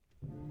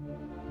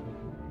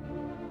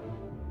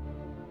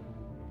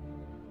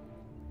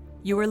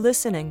You are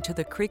listening to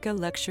the Krika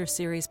Lecture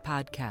Series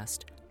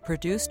podcast,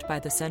 produced by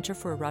the Center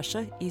for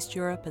Russia, East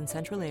Europe, and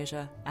Central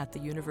Asia at the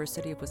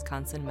University of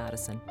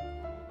Wisconsin-Madison.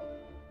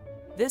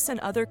 This and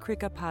other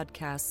Krika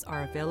podcasts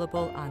are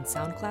available on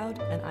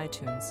SoundCloud and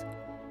iTunes.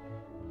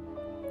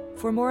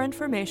 For more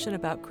information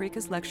about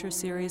Krika's lecture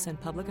series and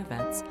public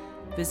events,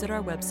 visit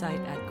our website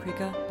at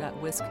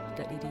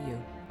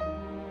krika.wisc.edu.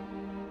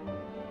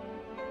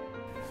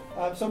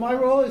 So my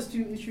role is to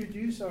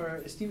introduce our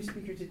esteemed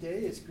speaker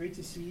today. It's great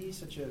to see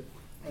such a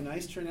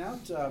nice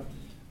turnout.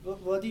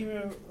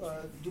 Vladimir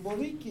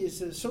Dubovik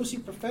is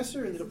Associate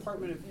Professor in the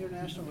Department of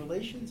International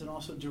Relations and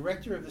also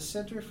Director of the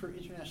Center for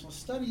International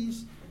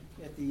Studies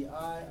at the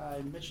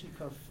I.I.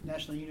 Mechnikov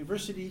National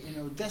University in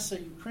Odessa,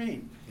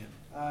 Ukraine.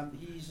 Yeah.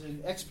 He's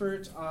an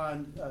expert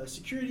on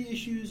security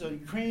issues of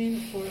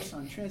Ukraine, of course,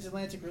 on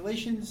transatlantic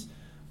relations,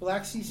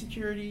 Black Sea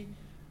security,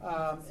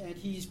 and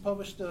he's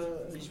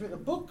written a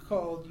book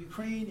called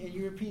Ukraine and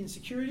European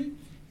Security.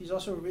 He's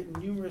also written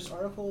numerous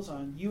articles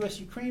on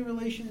U.S.-Ukraine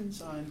relations,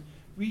 on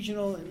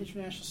regional and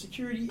international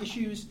security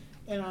issues,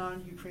 and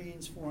on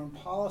Ukraine's foreign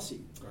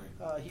policy.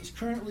 Right. He's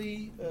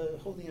currently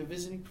holding a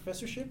visiting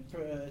professorship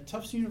at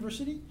Tufts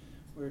University,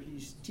 where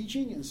he's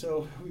teaching, and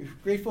so we're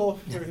grateful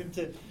for him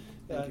to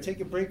take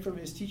a break from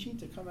his teaching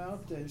to come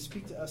out and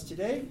speak to us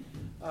today.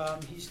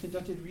 He's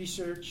conducted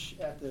research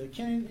at the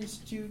Kennan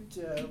Institute,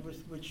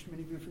 with which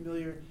many of you are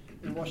familiar,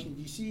 in Washington,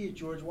 D.C., at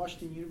George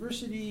Washington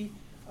University.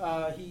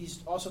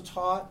 He's also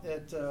taught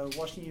at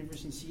Washington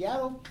University in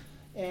Seattle,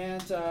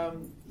 and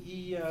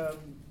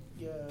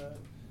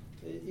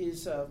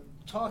his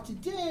talk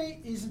today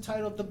is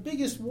entitled "The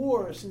Biggest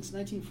War Since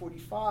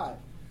 1945: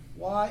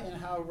 Why and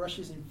How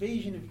Russia's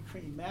Invasion of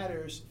Ukraine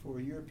Matters for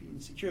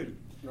European Security."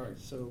 Right.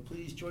 So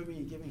please join me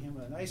in giving him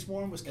a nice,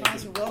 warm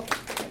Wisconsin welcome.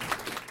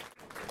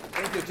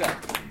 Thank you, Ted.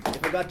 I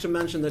forgot to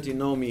mention that you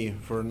know me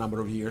for a number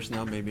of years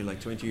now, maybe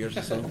like 20 years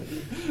or so.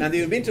 And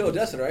you've been to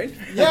Odessa, right?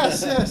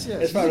 Yes.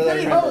 As far as I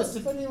remember. Host,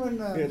 if anyone...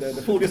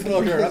 the full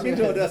disclosure, I've been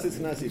to Odessa, it's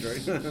nice,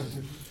 right?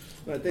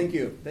 But thank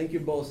you. Thank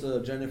you both,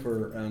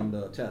 Jennifer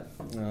and Ted,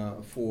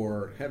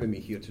 for having me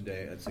here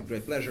today. It's a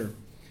great pleasure,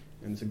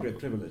 and it's a great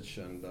privilege.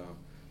 And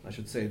I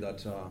should say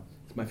that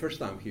it's my first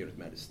time here at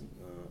Madison.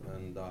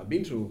 And I've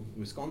been to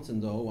Wisconsin,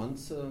 though,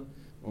 once,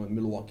 or in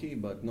Milwaukee,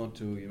 but not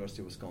to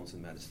University of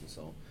Wisconsin-Madison.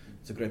 So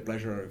it's a great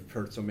pleasure. I've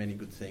heard so many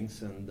good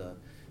things, and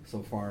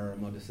so far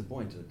I'm not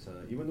disappointed.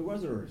 Even the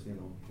weather,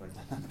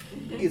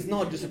 is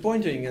not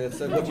disappointing. It's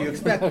what you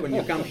expect when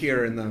you come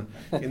here in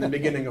the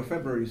beginning of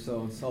February.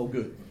 So it's all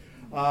good.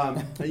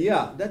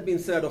 That being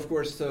said, of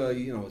course,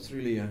 it's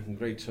really a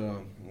great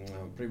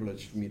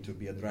privilege for me to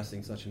be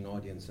addressing such an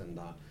audience. And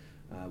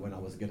when I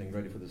was getting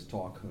ready for this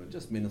talk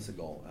just minutes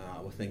ago,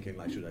 I was thinking,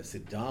 should I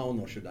sit down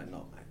or should I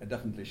not? I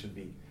definitely should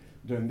be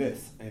doing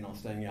this,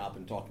 standing up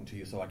and talking to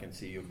you so I can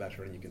see you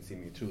better and you can see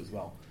me too as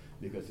well,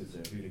 because it's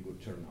a really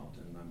good turnout,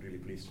 and I'm really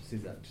pleased to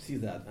see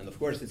that. And of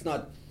course, it's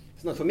not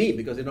for me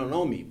because you don't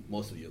know me,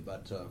 most of you,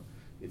 but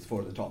it's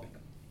for the topic,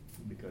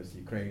 because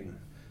Ukraine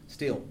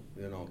still,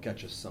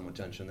 catches some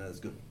attention. That's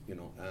good,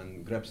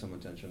 and grabs some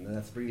attention, and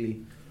that's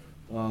really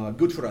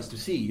good for us to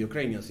see.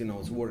 Ukrainians,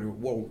 it's a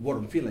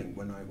warm feeling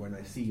when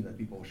I see that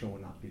people are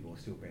showing up, people are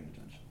still paying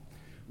attention.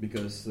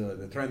 Because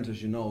the trend,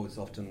 as you know, is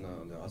often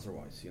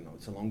otherwise.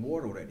 It's a long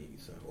war already.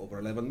 It's over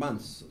 11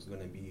 months. It's going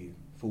to be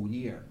a full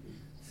year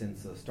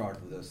since the start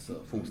of this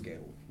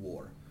full-scale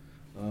war.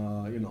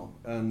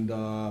 And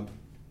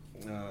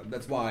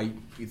that's why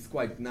it's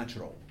quite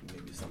natural,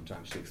 maybe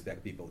sometimes, to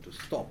expect people to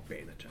stop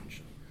paying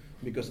attention,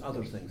 because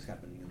other things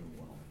happening in the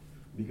world,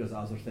 because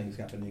other things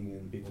happening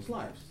in people's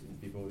lives,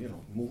 and people,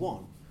 move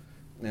on.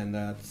 And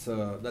that's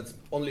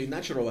only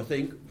natural, I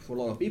think, for a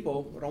lot of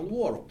people around the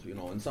world.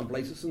 In some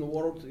places in the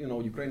world,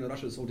 Ukraine and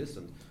Russia is so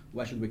distant.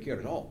 Why should we care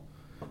at all?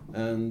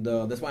 And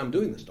that's why I'm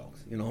doing this talk.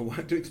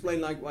 To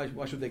explain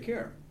why should they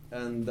care?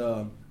 And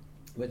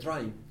we're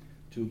trying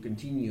to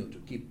continue to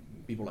keep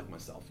people like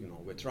myself.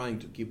 We're trying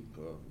to keep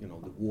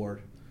the war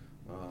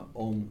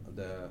on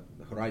the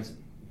horizon.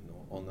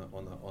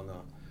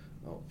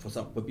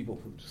 For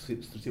people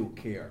to still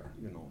care.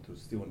 To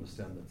still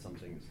understand that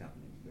something is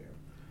happening there.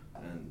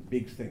 And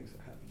big things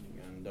are happening.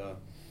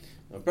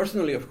 And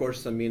personally, of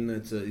course,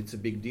 it's a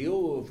big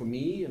deal for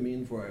me.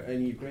 For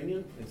any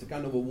Ukrainian, it's a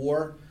kind of a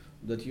war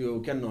that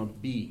you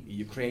cannot be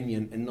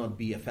Ukrainian and not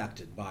be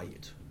affected by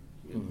it.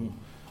 Mm-hmm.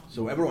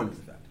 So everyone is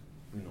affected.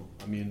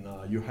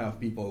 You have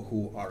people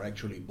who are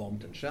actually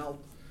bombed and shelled.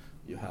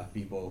 You have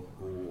people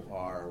who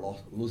are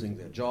losing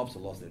their jobs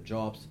or lost their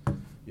jobs.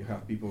 You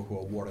have people who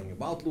are worrying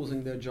about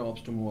losing their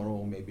jobs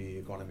tomorrow, maybe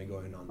economy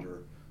going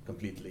under.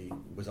 Completely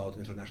without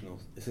international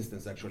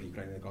assistance, actually,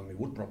 Ukrainian economy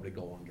would probably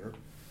go under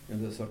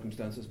in the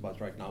circumstances. But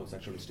right now, it's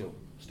actually still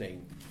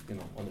staying,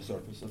 on the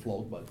surface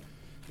afloat. But,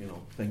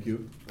 thank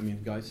you,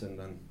 guys, and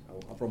then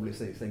I'll probably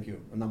say thank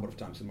you a number of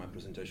times in my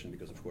presentation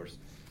because, of course,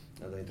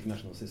 the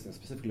international assistance,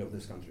 specifically of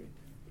this country,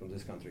 from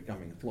this country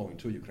coming and flowing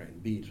to Ukraine,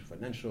 be it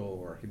financial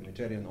or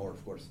humanitarian or,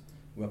 of course,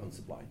 weapon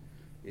supply,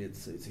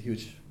 it's a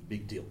huge,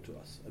 big deal to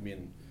us.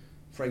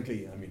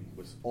 Frankly,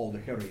 with all the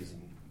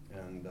heroism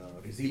and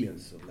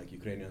resilience of like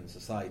Ukrainian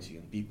society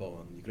and people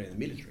and Ukrainian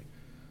military,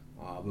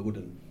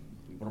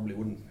 we probably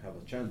wouldn't have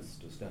a chance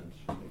to stand,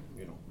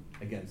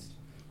 against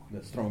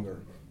the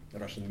stronger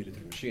Russian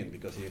military machine,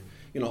 because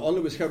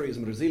only with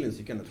heroism and resilience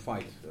you cannot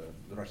fight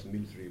the Russian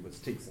military with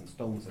sticks and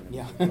stones and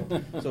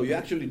everything. Yeah. So you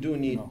actually do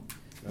need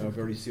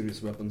very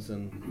serious weapons,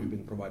 and we've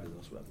been provided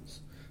those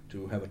weapons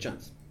to have a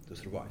chance to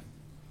survive.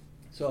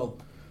 So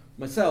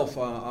myself,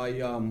 I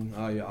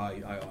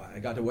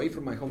got away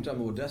from my hometown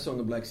of Odessa on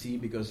the Black Sea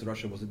because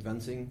Russia was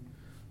advancing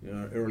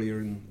earlier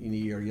in the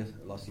year,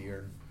 last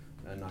year,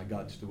 and I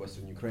got to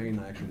Western Ukraine.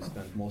 I actually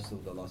spent most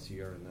of the last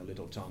year in a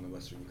little town in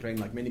Western Ukraine,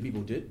 like many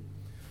people did.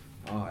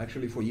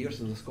 Actually, for years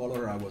as a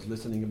scholar, I was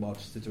listening about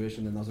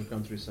situation in other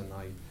countries, and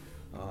I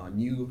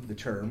knew the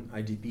term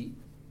IDP,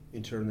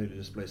 internally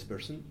displaced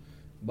person,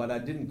 but I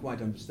didn't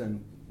quite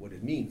understand what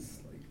it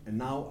means. And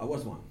now I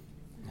was one.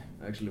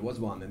 I actually was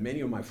one. And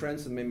many of my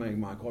friends and many of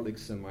my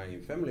colleagues and my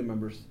family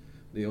members,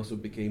 they also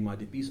became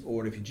IDPs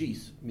or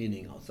refugees,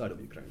 meaning outside of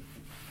Ukraine.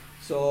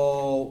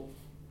 So,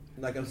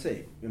 like I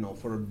say,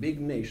 for a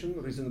big nation,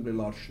 reasonably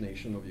large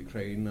nation of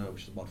Ukraine,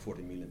 which is about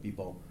 40 million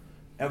people,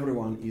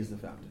 everyone is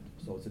affected.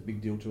 So it's a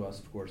big deal to us,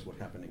 of course, what's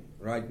happening.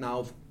 Right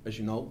now, as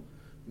you know,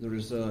 there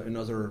is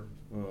another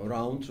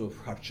round of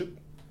hardship,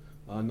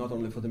 not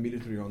only for the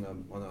military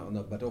on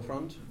a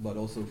battlefront, but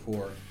also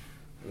for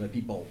the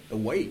people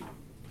away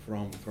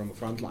from the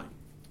front line,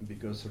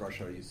 because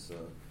Russia is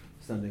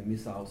sending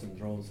missiles and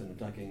drones and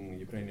attacking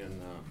Ukrainian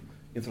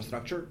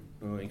infrastructure,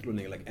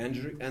 including like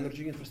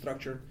energy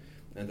infrastructure,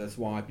 and that's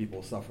why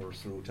people suffer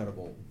through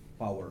terrible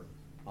power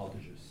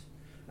outages.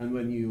 And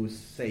when you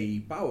say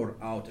power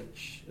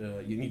outage,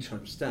 you need to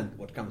understand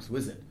what comes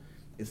with it.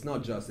 It's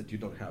not just that you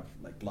don't have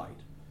like light.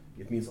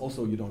 It means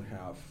also you don't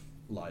have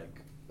like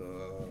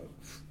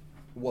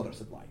water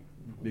supply,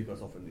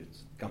 because often it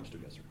comes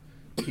together.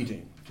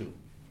 Heating too,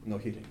 no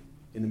heating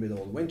in the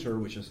middle of winter,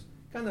 which is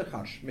kind of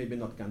harsh. Maybe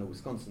not kind of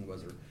Wisconsin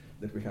weather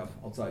that we have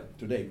outside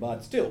today,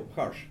 but still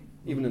harsh,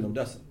 even in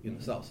Odessa, in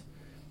the south.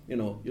 You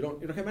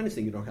don't have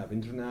anything. You don't have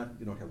internet.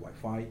 You don't have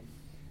Wi-Fi.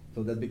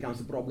 So that becomes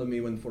a problem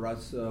even for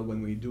us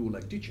when we do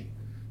like teaching,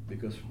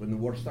 because when the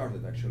war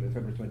started, actually,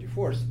 February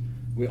 24th,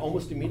 we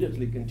almost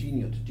immediately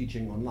continued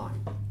teaching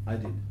online. I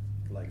did.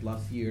 Like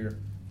last year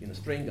in the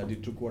spring, I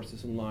did 2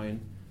 courses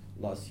online.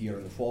 Last year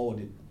in the fall, I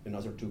did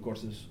another 2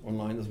 courses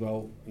online as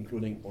well,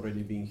 including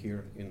already being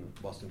here in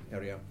Boston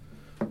area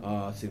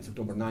since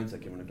October 9th. I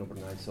came on October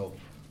 9th, so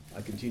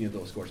I continued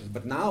those courses.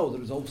 But now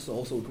there is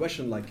also a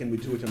question like, can we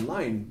do it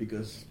online,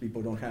 because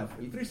people don't have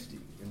electricity,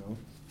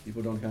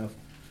 people don't have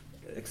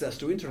access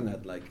to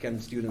internet. Like, can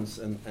students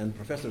and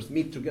professors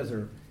meet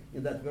together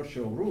in that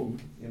virtual room,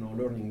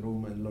 learning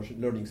room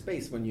and learning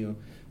space when you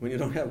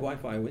don't have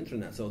Wi-Fi or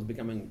internet? So it's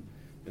becoming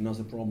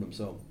another problem.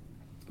 So,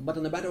 but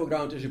on the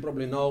battleground, as you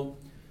probably know,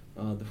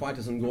 the fight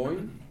is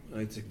ongoing.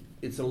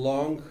 It's a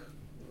long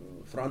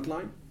front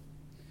line.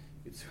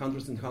 It's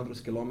hundreds and hundreds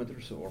of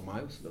kilometers or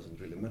miles. Doesn't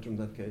really matter in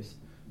that case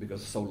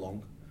because it's so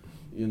long.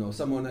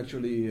 Someone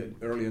actually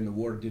early in the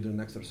war did an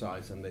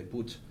exercise, and they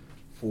put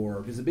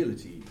for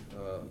visibility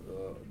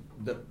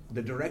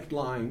the direct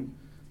line,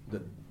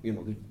 the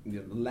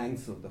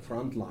length of the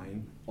front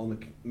line on the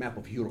map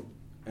of Europe,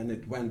 and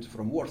it went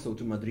from Warsaw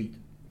to Madrid.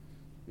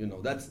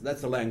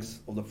 That's the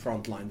length of the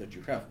front line that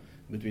you have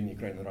between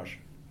Ukraine and Russia,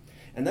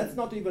 and that's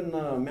not even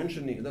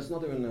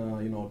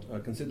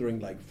considering,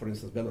 like, for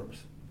instance,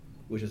 Belarus,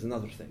 which is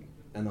another thing.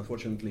 And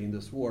unfortunately, in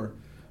this war,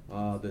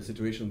 the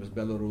situation with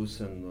Belarus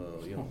and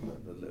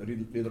the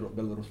leader of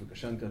Belarus,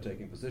 Lukashenko,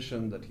 taking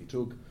position that he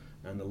took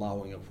and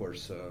allowing, of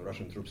course,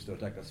 Russian troops to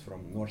attack us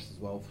from north as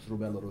well through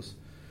Belarus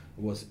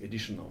was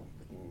additional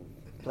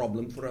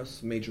problem for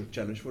us, major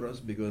challenge for us,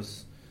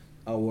 because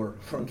our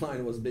front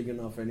line was big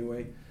enough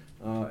anyway,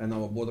 and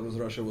our border with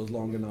Russia was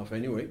long enough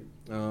anyway.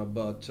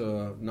 But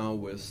now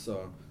with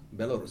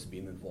Belarus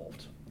being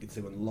involved, it's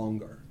even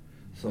longer.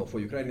 So for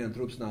Ukrainian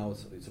troops now,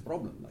 it's a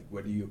problem. Like,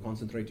 where do you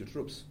concentrate your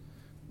troops?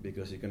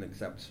 Because you can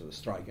accept a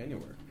strike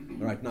anywhere.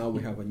 Right now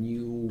we have a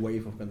new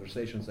wave of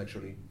conversations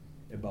actually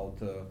about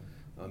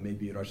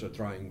maybe Russia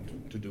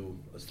trying to do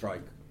a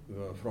strike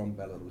from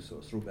Belarus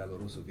or through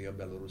Belarus or via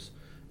Belarus,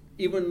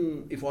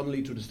 even if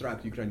only to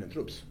distract Ukrainian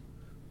troops.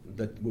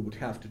 That we would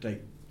have to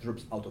take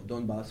troops out of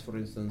Donbass, for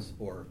instance,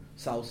 or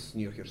south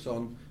near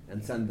Kherson,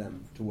 and send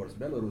them towards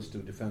Belarus to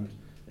defend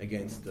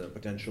against the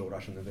potential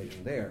Russian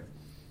invasion there.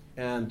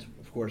 And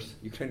of course,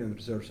 Ukrainian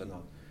reserves are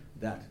not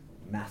that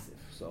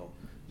massive, so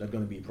that's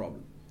going to be a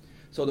problem.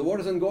 So the war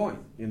is ongoing,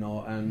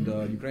 and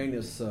Ukraine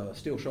is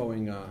still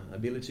showing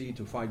ability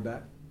to fight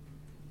back.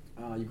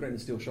 Ukraine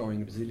is still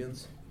showing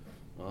resilience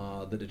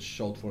that it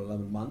showed for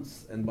 11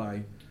 months, and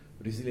by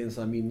resilience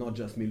I mean not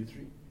just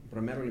military,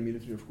 primarily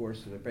military, of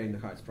course, they're paying the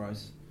highest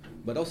price,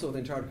 but also the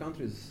entire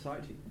country's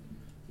society.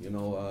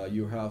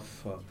 You have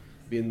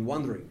been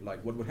wondering,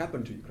 like, what would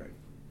happen to Ukraine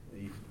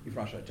if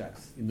Russia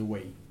attacks in the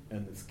way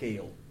and the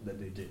scale that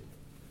they did.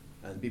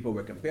 And people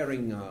were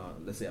comparing,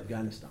 let's say,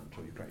 Afghanistan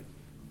to Ukraine.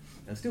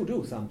 And still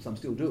do, some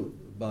still do,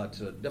 but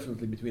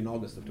definitely between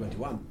August of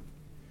 21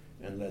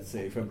 and let's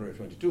say February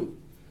 22,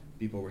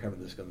 people were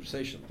having this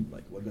conversation,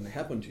 like what's going to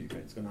happen to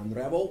Ukraine? It's going to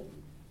unravel,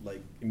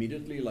 like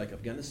immediately, like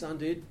Afghanistan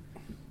did,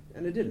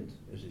 and it didn't,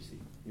 as you see,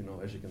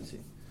 as you can see.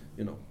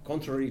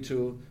 Contrary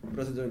to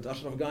President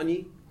Ashraf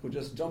Ghani, who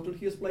just jumped on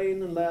his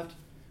plane and left,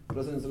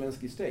 President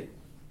Zelensky stayed,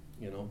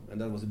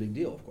 and that was a big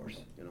deal, of course,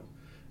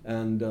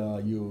 And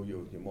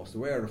you're most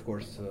aware, of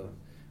course,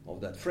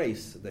 of that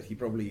phrase that he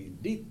probably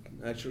did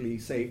actually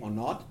say or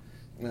not,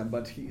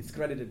 but it's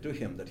credited to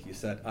him that he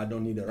said, "I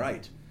don't need a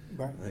right,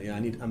 I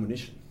need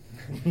ammunition,"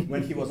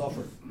 when he was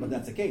offered. But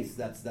that's the case.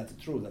 That's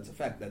true. That's a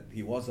fact that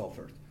he was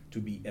offered to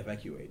be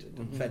evacuated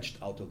and fetched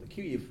out of the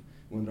Kyiv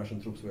when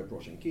Russian troops were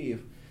approaching Kyiv,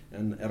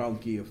 and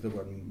around Kyiv there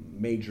were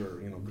major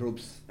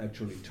groups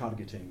actually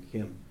targeting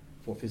him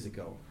for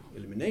physical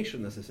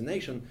elimination,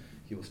 assassination.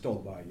 He was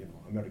told by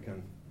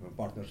American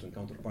partners and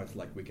counterparts,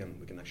 like we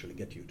can actually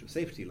get you to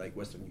safety, like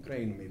Western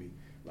Ukraine, maybe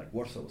like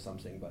Warsaw or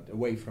something, but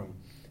away from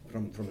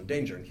the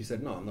danger. And he said,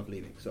 no, I'm not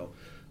leaving. So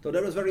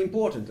that was very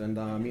important. And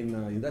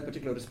in that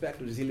particular respect,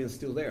 resilience is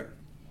still there.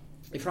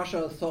 If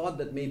Russia thought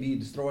that maybe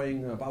destroying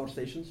power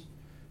stations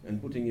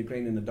and putting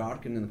Ukraine in the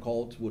dark and in the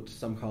cold would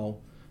somehow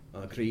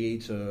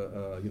create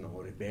a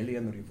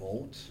rebellion, a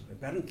revolt,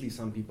 apparently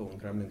some people in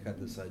Kremlin had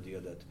this idea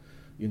that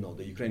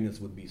the Ukrainians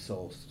would be so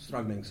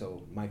struggling so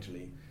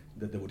mightily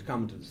that they would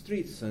come to the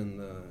streets and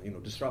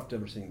disrupt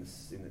everything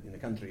in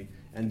the country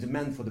and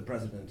demand for the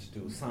president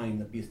to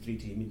sign a peace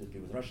treaty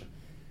immediately with Russia.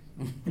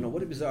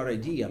 What a bizarre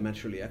idea. I'm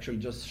actually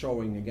just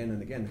showing again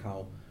and again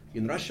how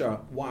in Russia,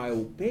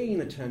 while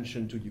paying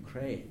attention to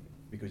Ukraine,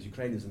 because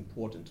Ukraine is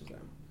important to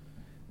them,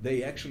 they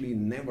actually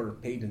never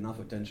paid enough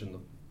attention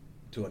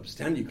to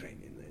understand Ukraine.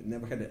 They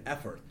never had an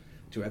effort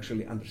to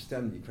actually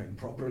understand Ukraine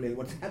properly and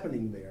what's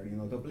happening there,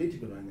 the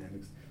political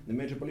dynamics, the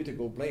major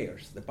political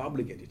players, the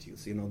public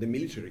attitudes, the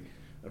military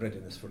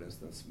readiness, for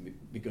instance,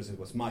 because it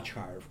was much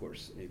higher, of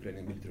course,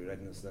 Ukrainian military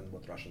readiness than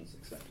what Russians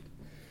expected.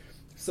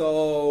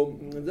 So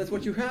that's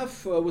what you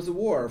have with the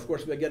war. Of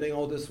course, we're getting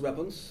all these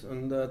weapons,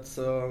 and that's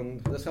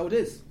how it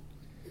is.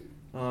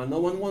 No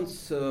one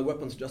wants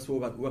weapons just for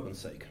weapons'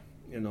 sake.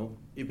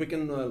 If we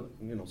can,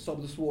 stop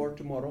this war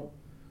tomorrow,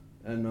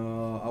 and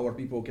our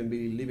people can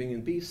be living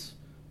in peace,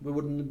 we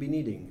wouldn't be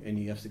needing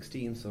any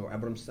F-16s or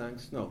Abrams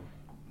tanks, no.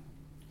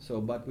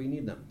 But we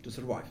need them to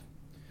survive.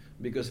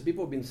 Because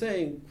people have been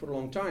saying for a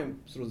long time,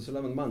 through this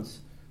 11 months,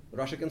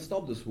 Russia can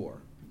stop this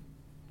war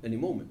any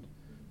moment.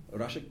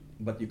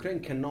 But Ukraine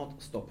cannot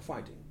stop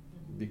fighting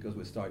because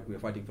we are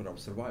fighting for our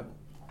survival.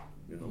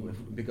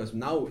 Because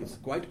now it's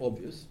quite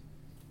obvious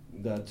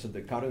that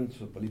the current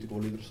political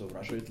leaders of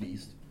Russia, at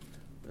least,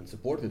 and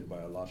supported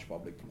by a large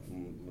public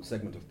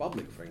segment of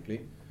public, frankly,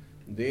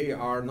 they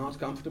are not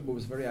comfortable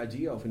with the very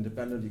idea of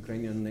independent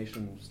Ukrainian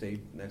nation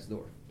state next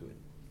door to it.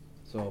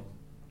 So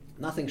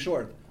nothing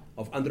short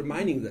of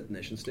undermining that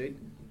nation state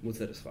would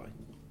satisfy.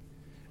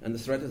 And the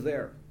threat is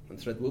there, and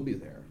the threat will be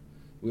there.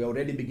 We are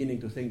already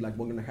beginning to think like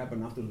what's going to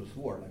happen after this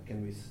war. Like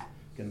can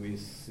we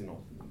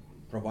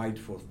provide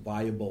for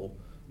viable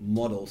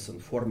models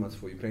and formats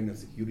for Ukrainian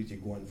security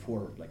going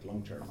forward, like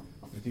long term,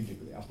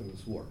 strategically after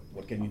this war?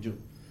 What can you do?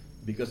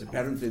 Because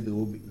apparently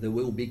there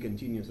will be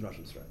continuous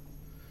Russian threat.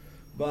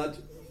 But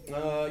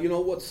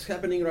what's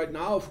happening right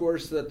now, of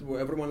course, that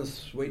everyone is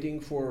waiting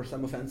for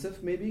some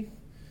offensive, maybe,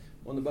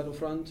 on the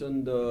battlefront,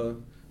 and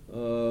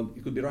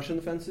it could be Russian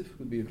offensive, it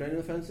could be Ukrainian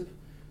offensive,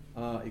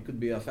 it could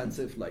be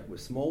offensive like with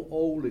small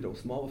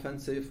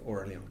offensive,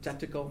 or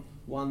tactical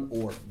one,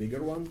 or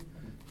bigger one.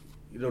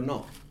 You don't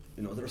know.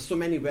 There are so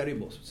many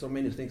variables, so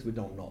many things we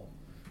don't know.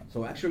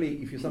 So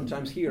actually, if you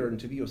sometimes hear on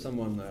TV or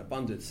someone,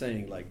 pundit,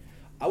 saying like,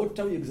 I would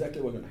tell you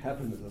exactly what's going to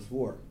happen with this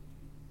war.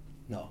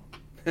 No.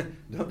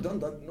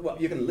 don't. Well,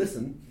 you can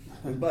listen,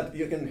 but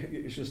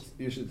you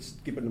should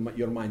keep in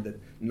your mind that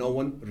no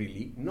one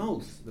really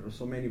knows. There are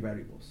so many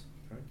variables.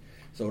 Right?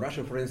 So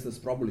Russia, for instance,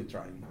 probably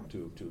trying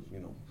to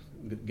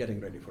getting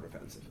ready for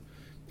offensive,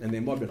 and they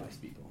mobilize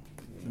people.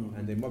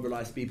 And they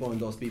mobilize people, and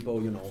those people,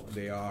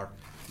 they are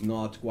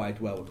not quite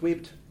well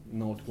equipped,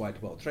 not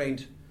quite well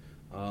trained.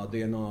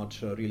 They are not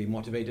really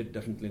motivated.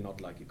 Definitely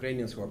not like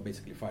Ukrainians who are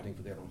basically fighting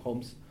for their own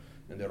homes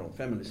and their own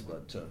families,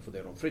 but for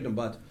their own freedom.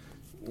 But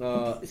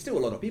it's still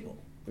a lot of people.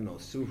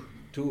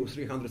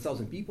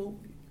 200,000-300,000 people,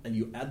 and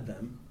you add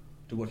them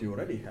to what you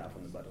already have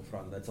on the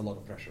battlefront. That's a lot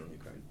of pressure on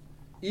Ukraine,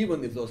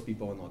 even if those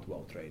people are not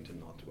well trained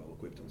and not well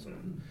equipped and so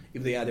on.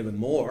 If they add even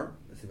more,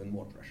 that's even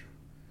more pressure.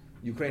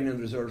 Ukrainian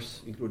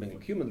reserves, including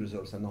human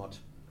reserves, are not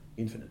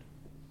infinite,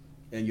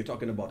 and you're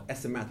talking about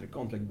asymmetric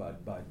conflict by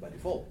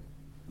default.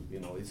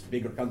 It's a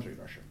bigger country,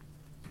 Russia.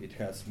 It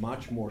has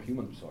much more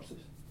human resources.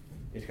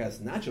 It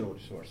has natural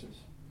resources.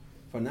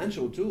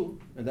 Financial too,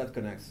 and that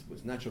connects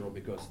with natural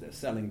because they're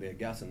selling their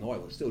gas and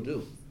oil, they still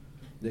do.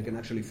 They can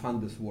actually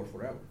fund this war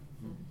forever.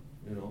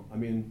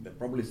 They're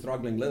probably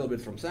struggling a little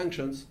bit from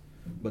sanctions,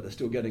 but they're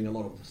still getting a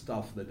lot of the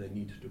stuff that they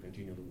need to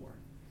continue the war.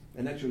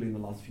 And actually in the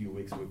last few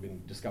weeks we've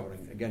been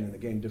discovering again and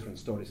again different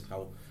stories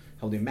how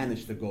they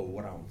manage to go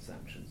around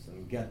sanctions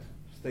and get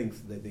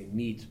things that they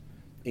need,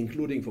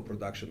 including for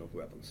production of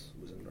weapons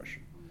within Russia.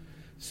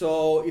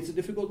 So it's a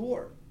difficult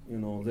war,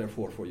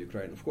 therefore for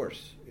Ukraine, of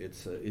course.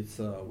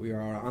 We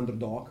are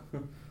underdog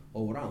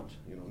all around,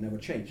 never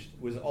changed.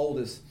 With all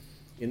this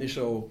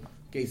initial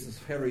cases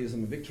of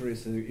heroism,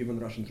 victories, even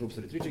Russian troops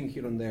retreating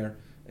here and there,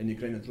 and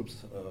Ukrainian troops,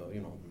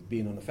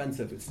 being on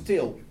offensive, it's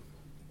still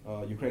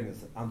Ukraine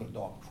is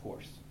underdog, of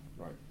course,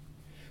 right?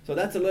 So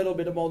that's a little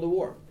bit about the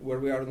war, where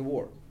we are in the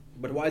war.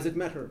 But why is it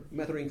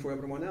mattering for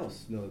everyone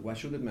else? Why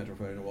should it matter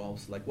for anyone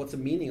else? Like, what's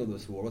the meaning of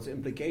this war? What's the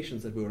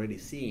implications that we're already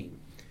seeing?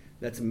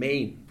 That's the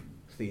main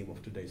theme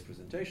of today's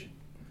presentation.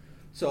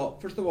 So,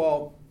 first of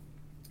all,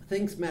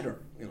 things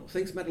matter.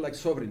 Things matter like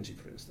sovereignty,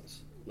 for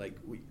instance.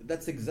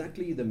 That's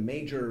exactly the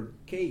major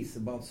case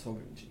about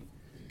sovereignty.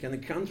 Can a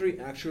country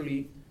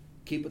actually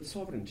keep its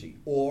sovereignty,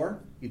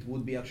 or it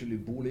would be actually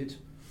bullied,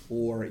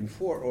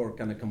 or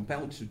kind of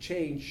compelled to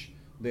change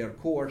their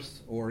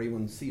course, or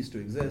even cease to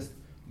exist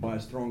by a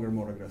stronger,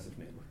 more aggressive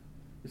neighbor?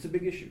 It's a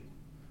big issue,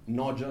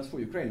 not just for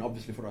Ukraine,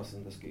 obviously for us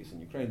in this case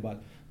in Ukraine,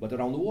 but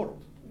around the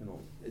world.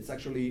 It's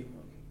actually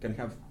can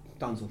have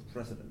tons of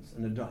precedents,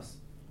 and it does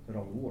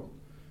around the world.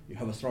 You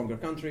have a stronger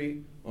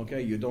country,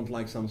 okay, you don't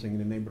like something in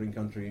a neighboring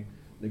country,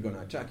 they're going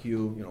to attack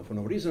you, for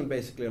no reason,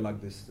 basically,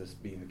 like this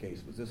being the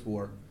case with this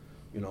war.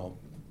 There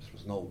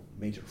was no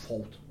major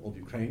fault of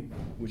Ukraine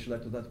which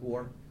led to that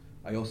war.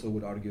 I also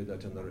would argue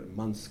that in the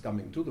months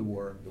coming to the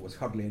war, there was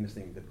hardly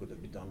anything that could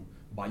have been done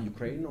by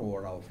Ukraine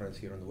or our friends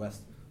here in the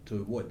West to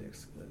avoid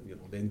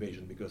the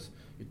invasion, because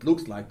it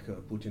looks like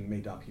Putin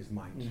made up his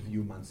mind a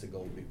few months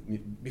ago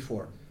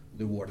before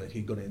the war that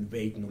he's going to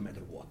invade no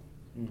matter what.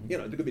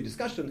 There could be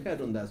discussion had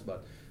on that,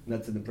 but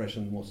that's an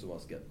impression most of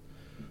us get.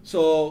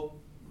 So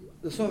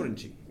the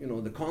sovereignty,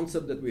 the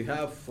concept that we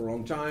have for a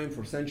long time,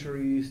 for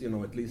centuries,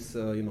 at least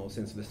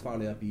since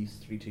Westphalia Peace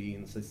Treaty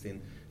in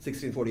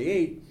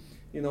 1648,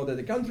 that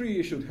the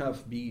country should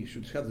have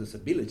this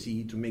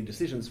ability to make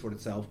decisions for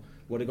itself,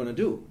 what they're going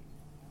to do,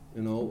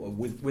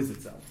 with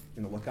itself.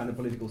 What kind of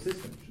political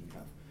system it should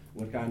have,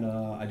 what kind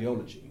of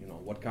ideology,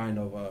 what kind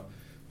of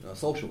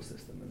social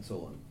system, and so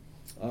on.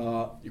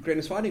 Ukraine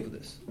is fighting for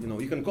this.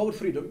 You can call it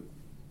freedom.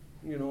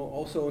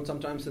 Also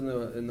sometimes in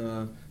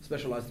the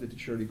specialized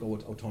literature you call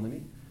it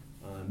autonomy,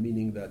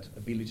 meaning that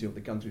ability of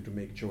the country to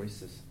make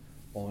choices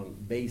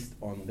based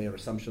on their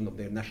assumption of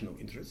their national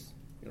interests,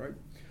 right?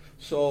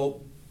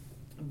 So,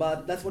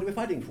 but that's what we're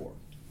fighting for,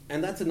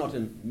 and that's not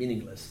a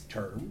meaningless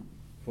term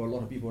for a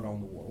lot of people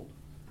around the world.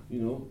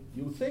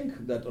 You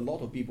think that a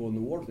lot of people in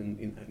the world,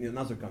 in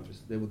other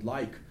countries, they would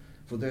like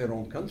for their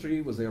own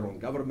country, with their own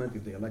government,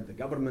 if they elect the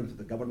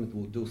government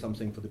will do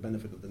something for the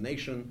benefit of the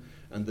nation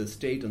and the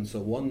state and so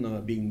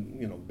on,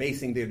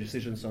 basing their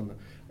decisions on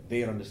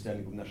their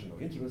understanding of national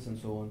interests and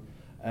so on.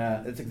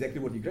 That's exactly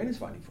what Ukraine is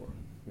fighting for.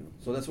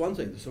 So that's one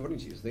thing, the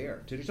sovereignty is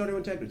there. Territorial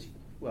integrity,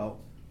 well,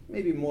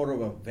 maybe more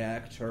of a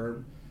vague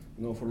term.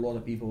 For a lot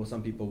of people,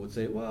 some people would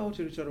say, well,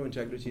 territorial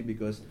integrity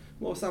because,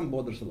 some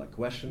borders are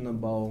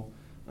questionable.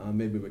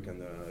 Maybe we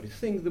can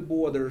rethink the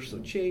borders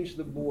or change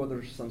the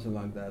borders, something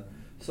like that.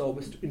 So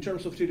in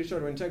terms of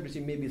territorial integrity,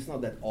 maybe it's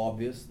not that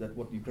obvious that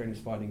what Ukraine is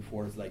fighting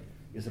for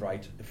is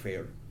right, a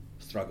fair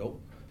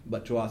struggle.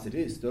 But to us it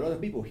is. To a lot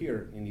of people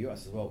here in the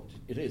US as well,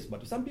 it is.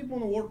 But to some people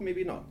in the world,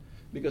 maybe not.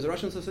 Because the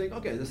Russians are saying,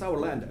 okay, this is our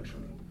land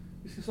actually.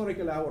 It's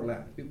historically our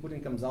land.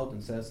 Putin comes out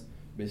and says,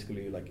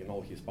 basically in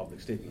all his public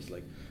statements,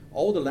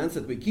 all the lands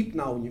that we keep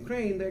now in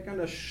Ukraine, they kind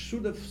of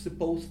should have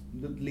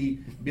supposedly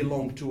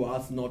belonged to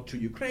us, not to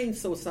Ukraine,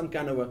 so some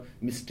kind of a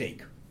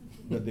mistake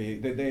that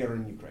they are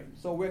in Ukraine.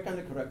 So we're kind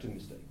of correcting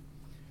mistake.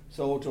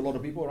 So to a lot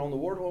of people around the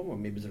world, well,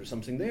 maybe there's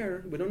something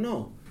there, we don't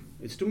know.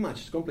 It's too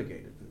much, it's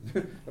complicated.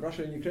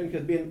 Russia and Ukraine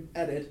has been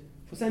at it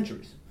for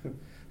centuries.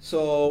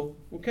 So,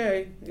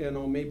 okay,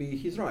 maybe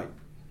he's right.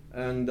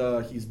 And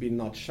he's been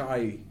not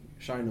shying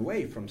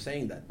away from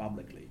saying that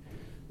publicly.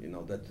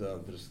 That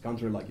this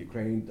country like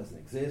Ukraine doesn't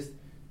exist,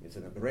 it's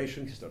an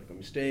aberration, historical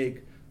mistake,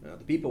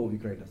 the people of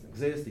Ukraine doesn't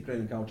exist,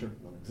 Ukrainian culture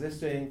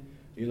non-existing,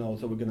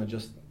 so we're going to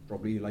just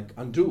probably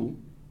undo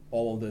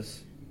all of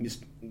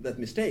that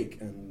mistake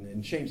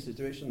and change the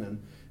situation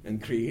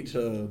and create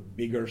a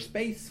bigger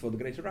space for the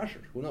greater Russia,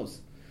 who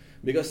knows?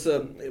 Because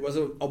it was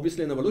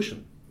obviously an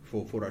evolution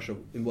for Russia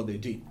in what they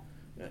did.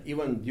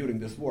 Even during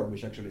this war,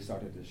 which actually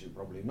started, as you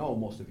probably know,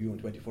 most of you, in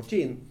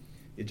 2014,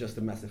 it's just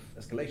a massive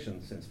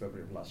escalation since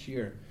February of last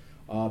year,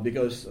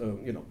 because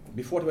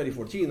before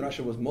 2014,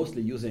 Russia was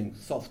mostly using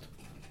soft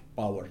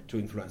power to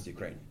influence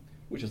Ukraine,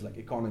 which is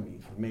economy,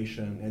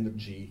 information,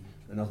 energy,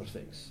 and other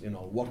things.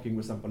 Working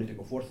with some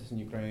political forces in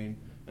Ukraine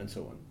and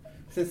so on.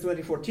 Since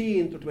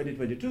 2014 to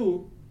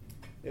 2022,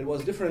 it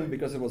was different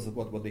because it was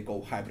what they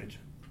call hybrid.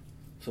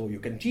 So you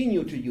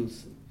continue to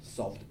use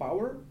soft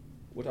power,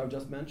 what I've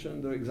just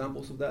mentioned, the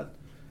examples of that,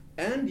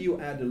 and you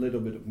add a little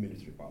bit of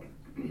military power.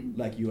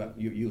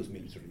 You use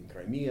military in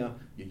Crimea,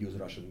 you use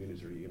Russian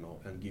military,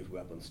 and give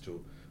weapons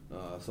to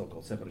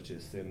so-called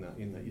separatists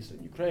in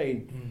eastern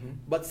Ukraine. Mm-hmm.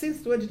 But since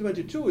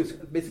 2022, it's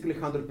basically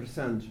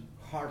 100%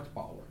 hard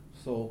power.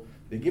 So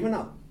they've given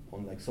up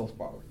on soft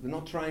power. They're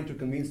not trying to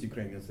convince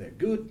Ukrainians they're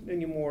good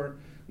anymore.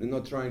 They're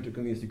not trying to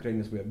convince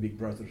Ukrainians we are big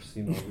brothers.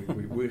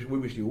 We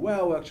wish you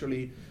well.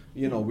 Actually,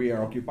 we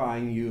are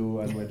occupying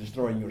you and we're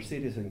destroying your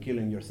cities and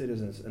killing your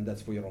citizens, and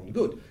that's for your own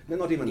good. They're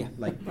not even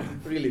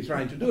really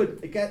trying to do it,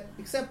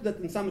 except that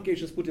in some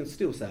occasions Putin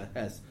still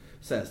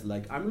says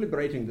like, I'm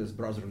liberating this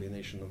brotherly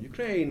nation of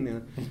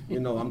Ukraine.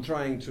 I'm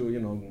trying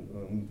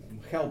to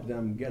help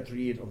them get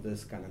rid of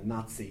this kind of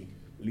Nazi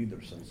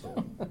leaders and so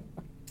on.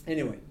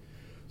 Anyway,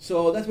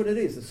 so that's what it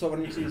is. It's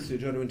sovereignty, it's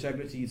territorial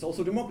integrity. It's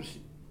also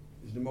democracy.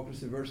 It's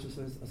democracy versus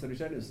an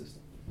authoritarian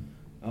system.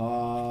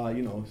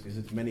 Is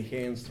it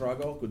Manichaean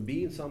struggle? Could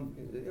be in some,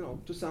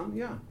 to some,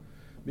 yeah.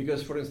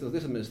 Because, for instance,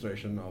 this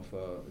administration of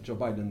Joe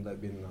Biden, they've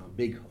been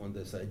big on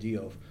this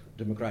idea of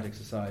democratic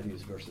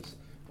societies versus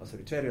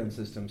authoritarian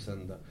systems,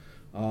 and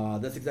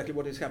that's exactly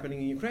what is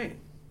happening in Ukraine.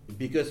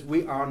 Because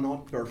we are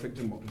not perfect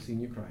democracy in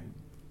Ukraine.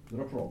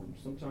 There are problems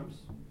sometimes.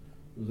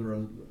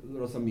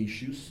 There are some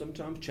issues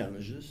sometimes,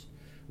 challenges.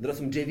 There are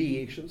some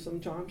deviations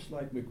sometimes,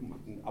 like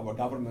our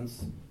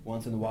governments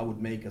once in a while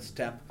would make a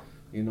step,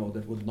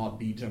 that would not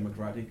be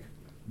democratic.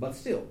 But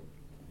still,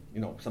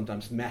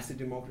 sometimes messy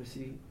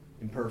democracy,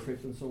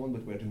 imperfect and so on,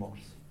 but we're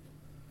democracy.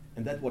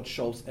 And that's what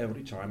shows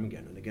every time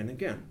again and again and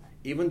again,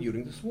 even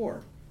during this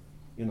war.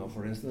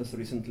 For instance,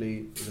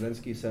 recently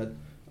Zelensky said,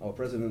 our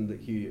president,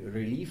 that he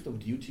relieved of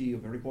duty a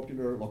very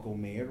popular local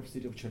mayor of the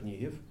city of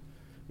Chernihiv,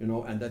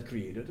 and that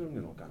created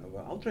kind of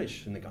an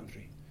outrage in the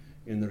country.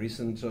 In the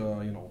recent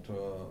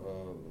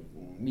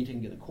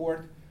meeting in the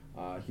court,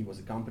 he was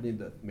accompanied,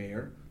 that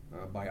mayor,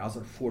 by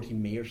other 40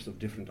 mayors of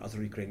different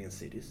other Ukrainian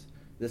cities.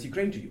 That's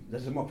Ukraine to you.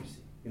 That's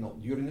democracy.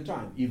 During the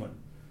time, even.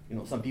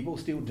 Some people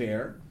still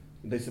dare,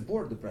 they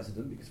support the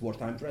president because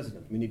wartime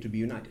president. We need to be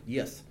united.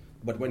 Yes.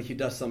 But when he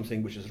does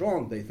something which is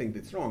wrong, they think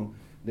it's wrong,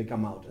 they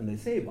come out and they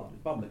say about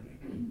it publicly.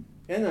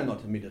 And they're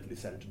not immediately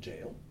sent to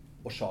jail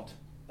or shot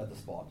at the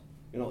spot.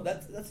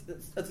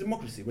 That's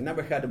democracy. We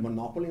never had a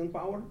monopoly on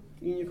power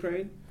in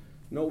Ukraine.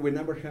 No, we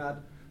never had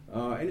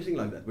anything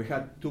like that. We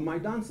had two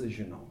Maidans, as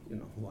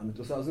one in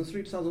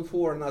 2003,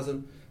 2004, another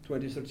in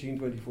 2013,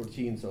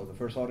 2014. So the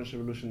first Orange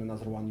Revolution,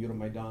 another one,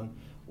 Euromaidan,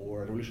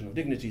 or Revolution of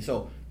Dignity.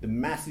 So the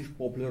massive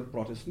popular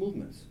protest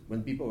movements.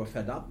 When people are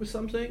fed up with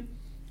something,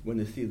 when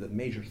they see that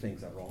major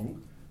things are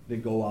wrong, they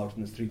go out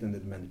in the street and they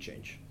demand a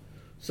change.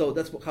 So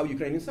that's how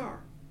Ukrainians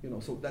are.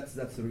 So that's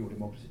the real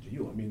democracy to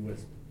you. I mean,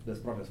 with those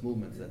protest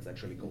movements, that's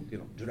actually called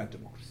direct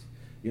democracy.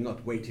 You're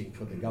not waiting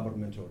for the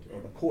government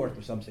or the court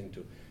or something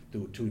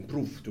to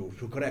improve,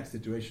 to correct the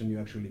situation. You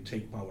actually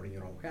take power in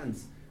your own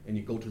hands and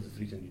you go to the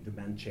street and you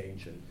demand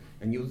change,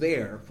 and you're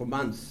there for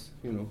months,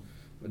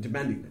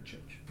 demanding that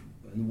change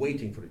and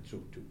waiting for it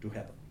to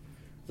happen.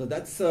 So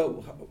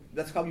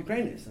that's how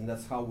Ukraine is, and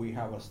that's how we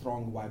have a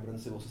strong, vibrant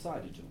civil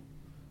society too,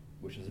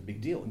 which is a big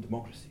deal in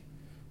democracy.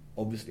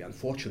 Obviously,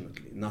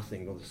 unfortunately,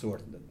 nothing of the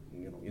sort that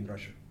in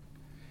Russia.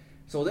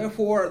 So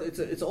therefore,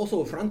 it's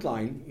also a front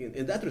line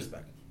in that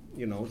respect.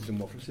 It's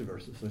democracy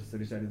versus the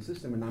authoritarian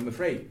system, and I'm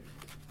afraid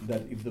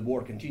that if the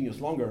war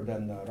continues longer,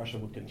 then Russia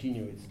would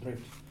continue its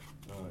drift,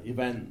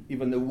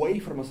 even away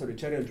from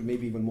authoritarian to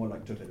maybe even more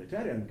like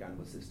totalitarian kind of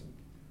a system,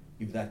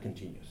 if that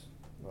continues.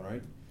 All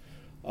right.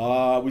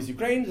 With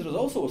Ukraine, there is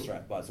also a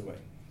threat, by the way,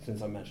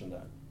 since I mentioned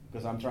that,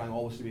 because I'm trying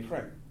always to be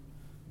frank.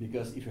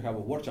 Because if you have a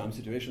wartime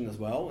situation as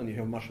well, and you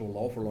have martial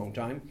law for a long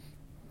time,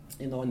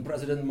 and the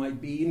president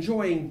might be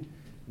enjoying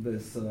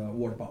this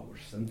war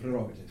powers and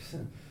prerogatives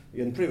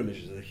and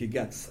privileges that he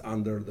gets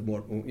under the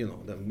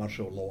the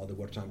martial law, the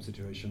wartime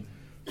situation.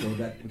 So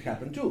that could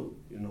happen too,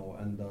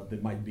 and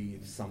there might be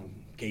some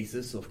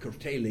cases of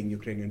curtailing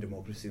Ukrainian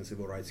democracy and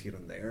civil rights here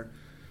and there.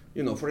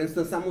 For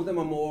instance, some of them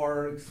are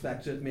more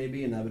expected,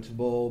 maybe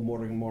inevitable,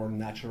 more and more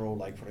natural,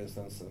 like, for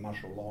instance, the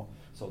martial law.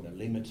 So they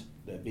limit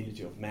the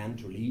ability of men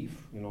to leave.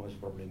 As you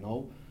probably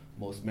know,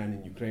 most men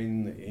in Ukraine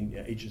in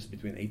ages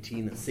between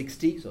 18 and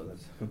 60, so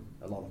that's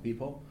a lot of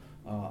people,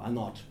 are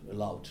not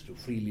allowed to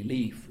freely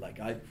leave. Like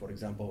I, for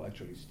example,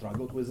 actually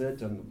struggled with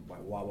it, and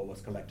while I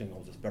was collecting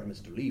all these permits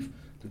to leave,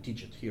 to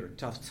teach it here at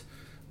Tufts,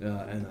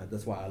 and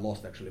that's why I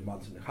lost actually a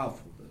month and a half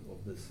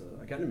of this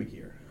academic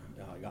year.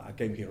 I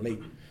came here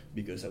late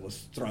because I was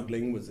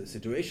struggling with the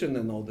situation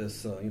and all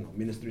this,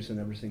 ministries and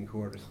everything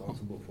who are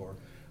responsible for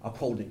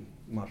upholding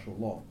martial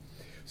law.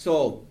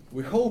 So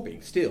we're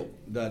hoping still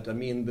that,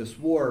 this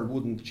war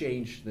wouldn't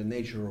change the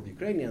nature of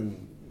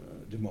Ukrainian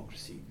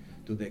democracy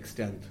to the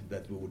extent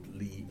that we would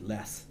be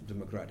less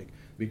democratic,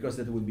 because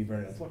that would be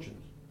very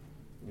unfortunate,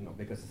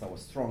 because it's our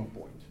strong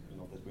point,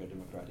 that we are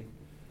democratic.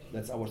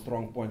 That's our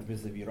strong point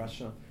vis-a-vis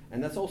Russia.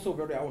 And that's also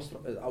very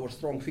our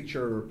strong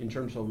feature in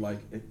terms of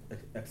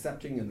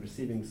accepting and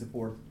receiving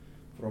support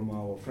from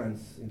our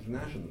friends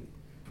internationally.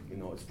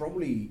 It's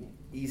probably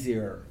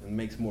easier and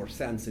makes more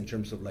sense in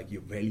terms of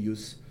your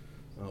values,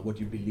 what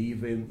you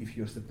believe in, if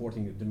you're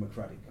supporting a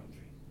democratic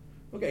country.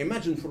 Okay,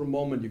 imagine for a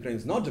moment Ukraine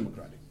is not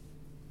democratic.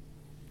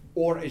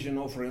 Or, as you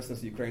know, for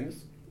instance, Ukraine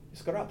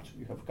is corrupt.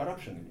 You have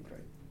corruption in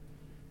Ukraine.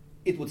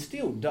 It would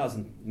still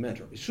doesn't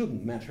matter. It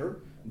shouldn't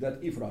matter that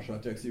if Russia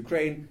attacks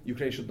Ukraine,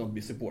 Ukraine should not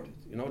be supported.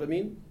 You know what I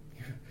mean?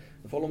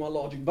 Follow my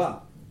logic.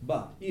 But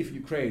But if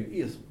Ukraine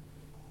is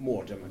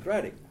more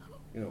democratic,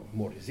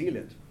 more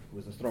resilient,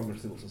 with a stronger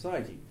civil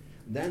society,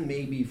 then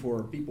maybe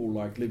for people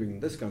like living in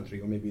this country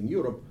or maybe in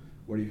Europe,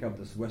 where you have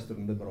this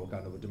Western liberal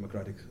kind of a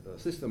democratic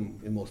system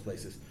in most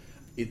places,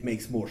 it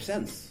makes more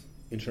sense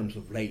in terms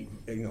of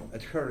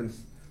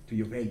adherence to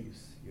your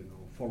values,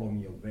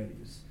 following your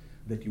values,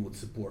 that you would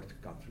support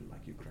a country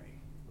like Ukraine,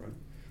 right?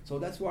 So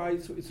that's why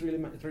it really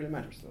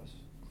matters to us.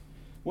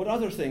 What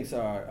other things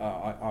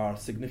are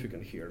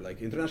significant here?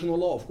 Like international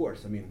law, of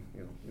course. I mean,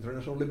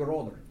 international liberal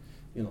order.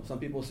 Some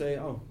people say,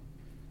 oh,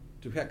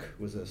 to heck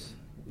with this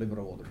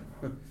liberal order.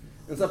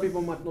 And some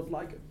people might not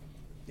like it,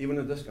 even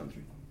in this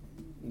country.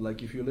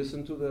 Like if you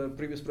listen to the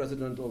previous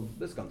president of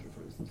this country,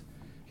 for instance,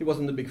 he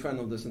wasn't a big fan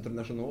of this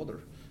international order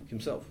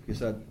himself. He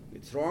said,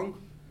 it's wrong,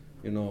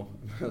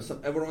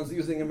 everyone's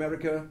using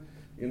America,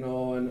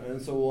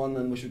 and so on,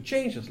 and we should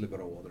change this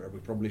liberal order. We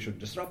probably should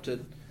disrupt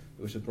it.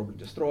 We should probably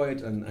destroy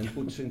it and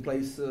put in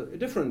place a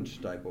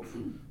different type of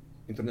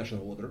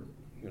international order,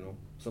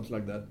 something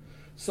like that.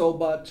 So,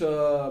 but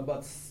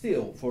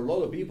still, for a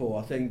lot of people,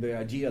 I think the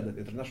idea that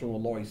international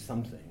law is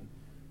something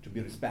to be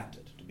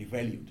respected, to be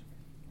valued,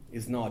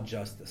 is not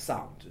just a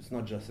sound. It's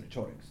not just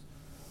rhetorics.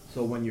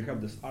 So when you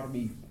have this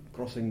army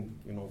crossing,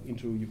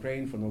 into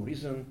Ukraine for no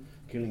reason,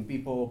 killing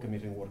people,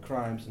 committing war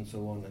crimes, and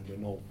so on, and we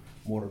know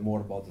more and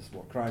more about these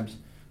war crimes.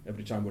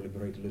 Every time we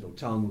liberate a little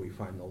town, we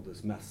find all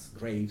these mass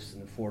graves in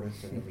the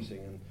forest and everything,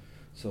 and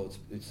so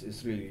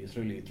it's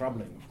really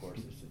troubling. Of course,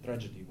 it's a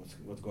tragedy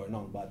what's going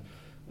on. But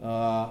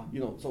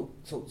so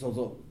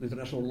the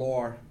international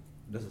law,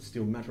 does it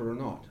still matter or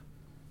not?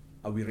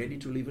 Are we ready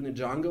to live in a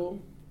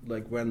jungle,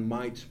 like when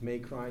might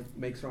makes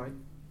right?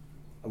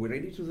 Are we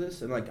ready to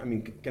this? And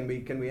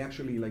can we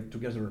actually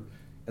together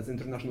as an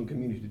international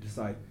community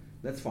decide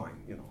that's fine?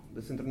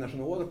 This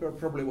international order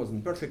probably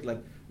wasn't perfect.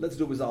 Let's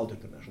do without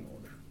international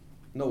order.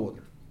 No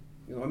order.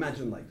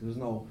 Imagine there's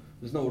no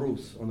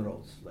rules on the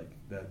roads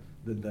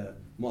the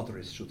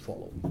motorists should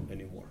follow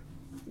anymore.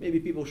 Maybe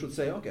people should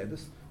say, okay,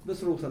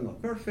 these rules are not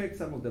perfect.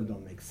 Some of them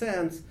don't make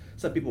sense.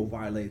 Some people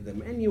violate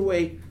them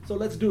anyway. So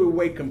let's do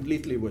away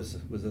completely with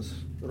these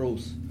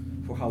rules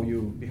for how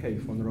you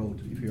behave on the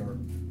road if you're,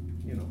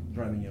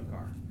 driving your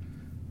car.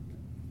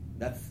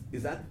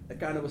 Is that a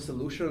kind of a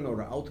solution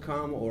or an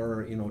outcome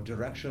or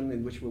direction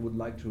in which we would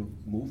like to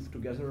move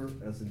together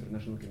as an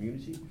international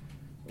community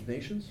of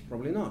nations?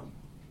 Probably not.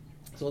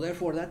 So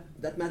therefore,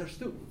 that matters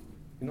too,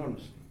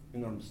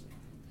 enormously.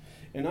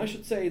 And I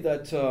should say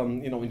that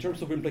in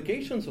terms of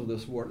implications of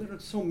this war, there are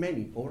so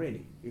many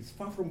already. It's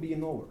far from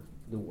being over,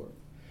 the war.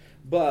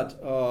 But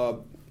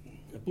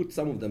I put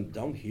some of them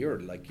down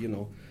here.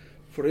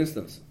 For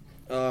instance,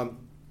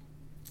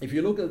 if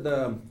you look at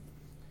the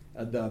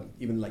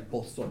even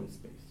post-Soviet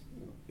space.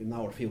 In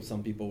our field,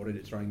 some people are already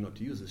trying not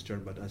to use this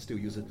term, but I still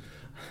use it.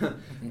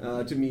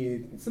 To me,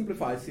 it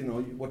simplifies,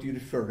 what you're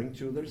referring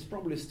to. There's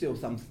probably still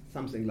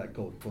something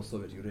called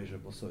post-Soviet Eurasia,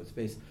 post-Soviet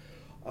space.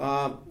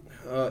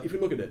 If you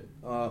look at it,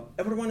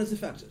 everyone is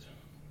affected.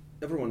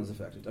 Everyone is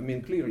affected. I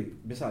mean, clearly,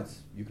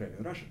 besides Ukraine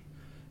and Russia,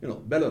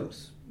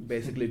 Belarus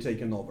basically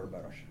taken over by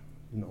Russia.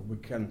 We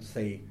can't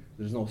say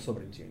there's no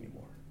sovereignty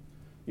anymore.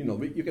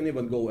 You can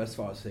even go as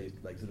far as say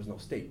there is no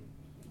state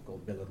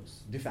called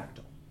Belarus de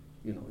facto.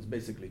 It's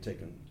basically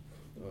taken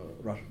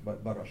by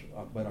Russia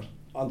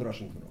under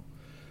Russian control.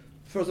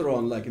 Further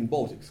on, in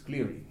Baltics,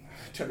 clearly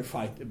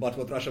terrified about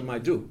what Russia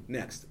might do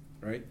next.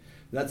 Right?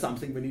 That's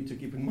something we need to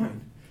keep in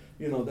mind.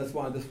 That's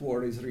why this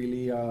war is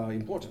really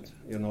important.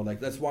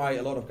 That's why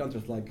a lot of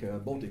countries like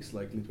Baltics,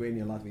 like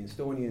Lithuania, Latvia,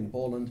 Estonia, and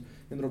Poland,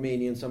 and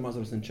Romania, and some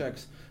others, and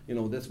Czechs,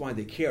 that's why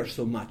they care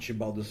so much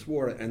about this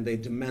war, and they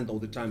demand all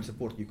the time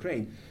support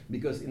Ukraine,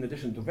 because in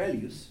addition to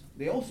values,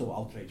 they also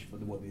outraged by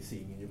what they're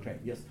seeing in Ukraine.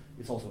 Yes,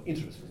 it's also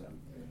interest for them,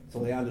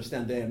 so they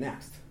understand they are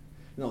next.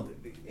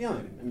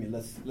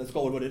 Let's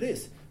call it what it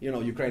is.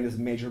 Ukraine is a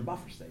major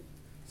buffer state.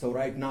 So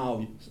right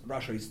now,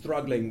 Russia is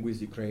struggling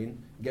with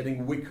Ukraine,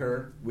 getting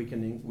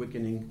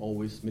weakening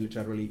always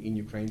militarily in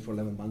Ukraine for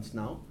 11 months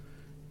now,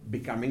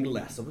 becoming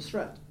less of a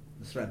threat.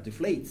 The threat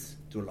deflates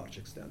to a large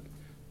extent.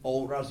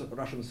 All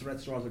Russian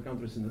threats to other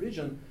countries in the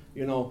region,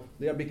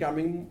 they are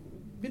becoming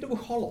a bit of a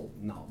hollow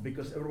now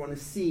because everyone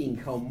is seeing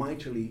how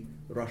mightily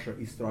Russia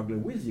is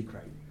struggling with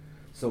Ukraine.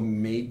 So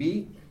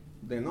maybe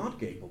they're not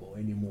capable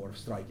anymore of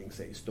striking,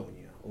 say,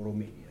 Estonia or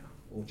Romania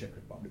or Czech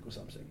Republic or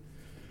something.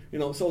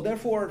 So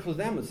therefore, for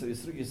them,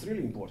 it's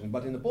really important.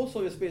 But in the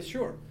post-Soviet space,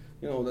 sure,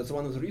 that's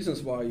one of the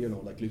reasons why,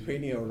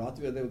 Lithuania or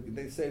Latvia,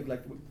 they say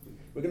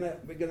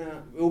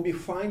we'll be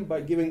fine by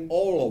giving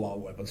all of our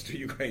weapons to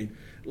Ukraine.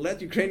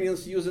 Let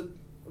Ukrainians use it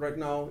right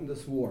now in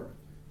this war,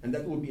 and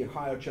that will be a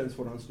higher chance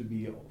for us to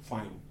be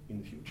fine in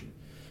the future.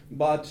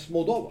 But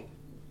Moldova,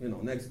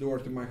 next door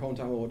to my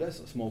hometown of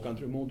Odessa, small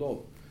country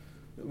Moldova.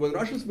 When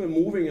Russians were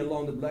moving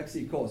along the Black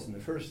Sea coast in the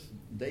first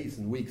days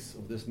and weeks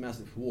of this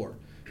massive war,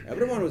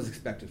 everyone was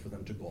expected for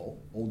them to go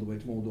all the way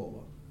to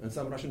Moldova. And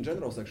some Russian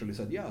generals actually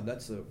said, yeah,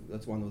 that's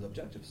one of the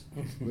objectives.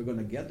 We're going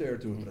to get there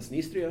to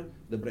Transnistria,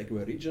 the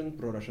breakaway region,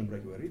 pro-Russian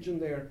breakaway region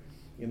there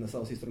in the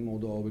southeastern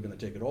Moldova. We're going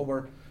to take it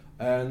over.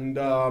 And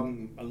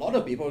a lot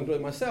of people,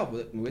 including myself,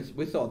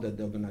 we thought that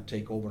they were going to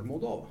take over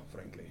Moldova,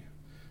 frankly.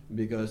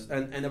 Because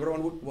and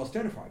everyone was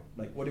terrified.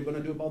 Like, what are you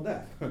going to do about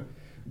that?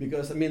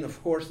 Because, I mean,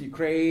 of course,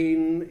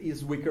 Ukraine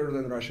is weaker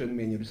than Russia in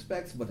many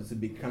respects, but it's a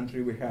big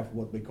country. We have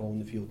what we call in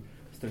the field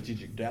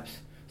strategic depth,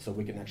 so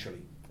we can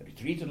actually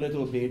retreat a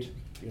little bit,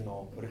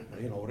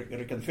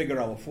 reconfigure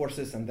our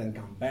forces and then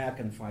come back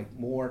and fight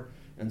more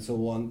and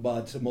so on.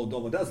 But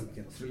Moldova doesn't.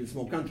 It's a really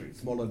small country.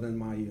 It's smaller than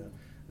my,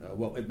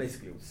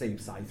 basically the same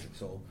size.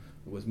 So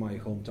it was my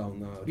hometown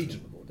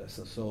region of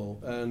Odessa. So,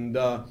 and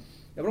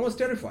everyone was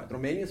terrified.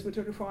 Romanians were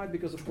terrified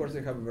because, of course,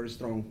 they have a very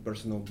strong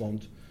personal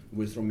bond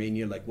with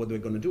Romania. Like, what are they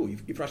going to do?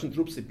 If Russian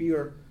troops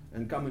appear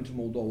and come into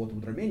Moldova, what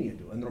would Romania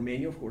do? And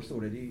Romania, of course,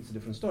 already is a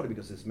different story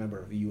because it's a member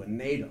of the EU and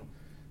NATO.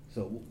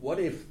 So what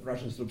if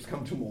Russian troops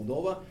come to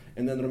Moldova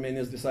and then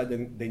Romanians decide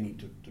they need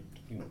to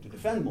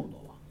defend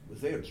Moldova with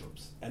their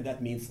troops? And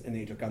that means a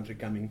NATO country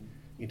coming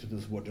into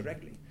this war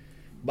directly.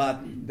 But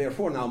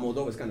therefore now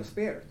Moldova is kind of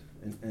spared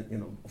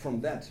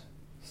from that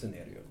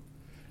scenario.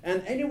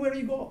 And anywhere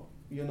you go,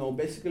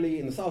 basically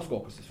in the South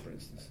Caucasus, for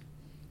instance,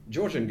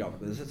 Georgian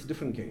government, that's a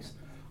different case.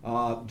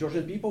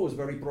 Georgian people was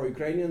very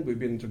pro-Ukrainian. We've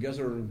been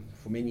together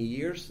for many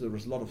years. There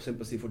was a lot of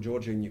sympathy for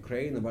Georgia in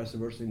Ukraine, and vice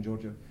versa in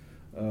Georgia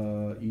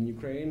in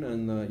Ukraine,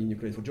 and in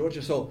Ukraine for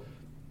Georgia. So,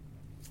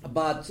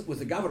 but with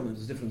the government,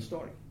 it's a different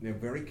story. They're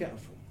very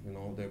careful.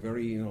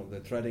 They're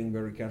treading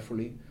very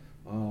carefully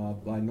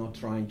by not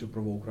trying to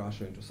provoke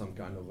Russia into some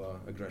kind of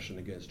aggression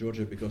against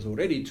Georgia, because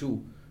already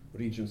two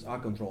regions are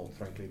controlled,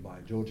 frankly, by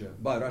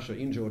Russia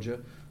in Georgia,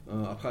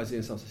 Abkhazia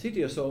and South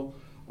Ossetia. So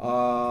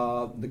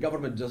the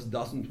government just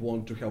doesn't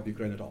want to help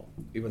Ukraine at all,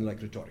 even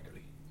like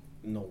rhetorically.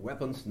 No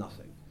weapons,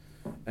 nothing.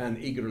 And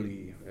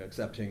eagerly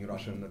accepting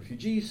Russian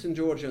refugees in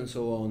Georgia and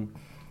so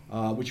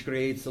on, which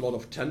creates a lot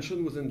of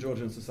tension within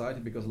Georgian society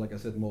because, like I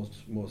said,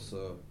 most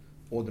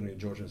ordinary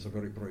Georgians are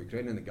very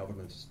pro-Ukrainian. The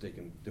government has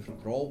taken a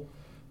different role,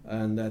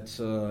 and that's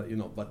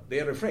but they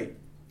are afraid.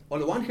 On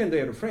the one hand,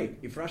 they are afraid.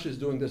 If Russia is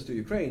doing this to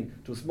Ukraine,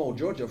 to small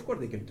Georgia, of course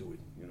they can do it,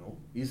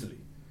 easily.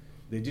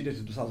 They did it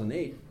in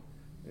 2008,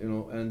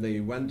 and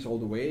they went all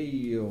the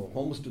way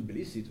almost to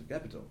Tbilisi, to the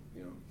capital,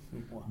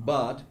 Wow.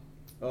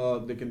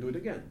 But they can do it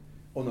again.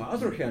 On the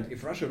other hand,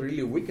 if Russia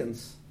really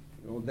weakens,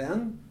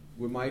 then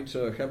we might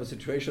have a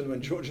situation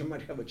when Georgia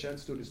might have a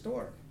chance to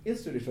restore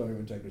its territorial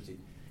integrity,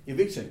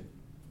 evicting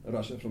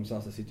Russia from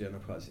South Ossetia and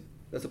Abkhazia.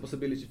 That's a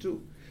possibility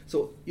too.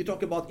 So you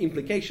talk about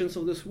implications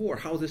of this war,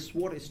 how this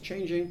war is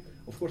changing.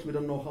 Of course, we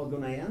don't know how it's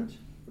going to end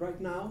right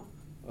now.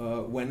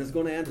 When it's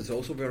going to end is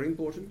also very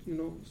important,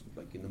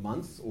 like in a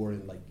month or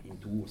in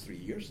 2 or 3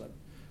 years.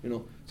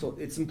 So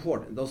it's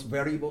important. Those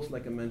variables,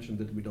 like I mentioned,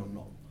 that we don't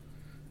know.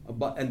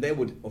 And they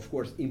would, of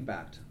course,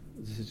 impact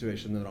the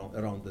situation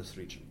around this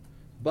region.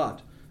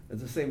 But at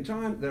the same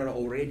time, there are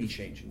already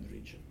changes in the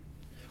region.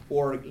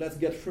 Or let's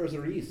get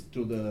further east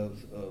to the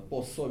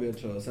post-Soviet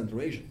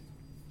Central Asia,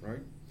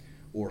 right?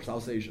 Or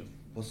South Asia,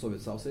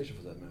 post-Soviet South Asia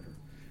for that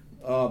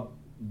matter.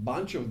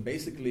 Bunch of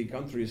basically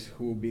countries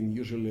who've been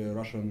usually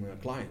Russian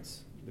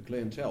clients, the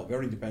clientele,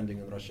 very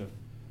depending on Russia,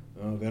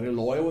 very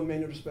loyal in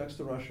many respects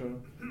to Russia,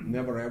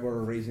 never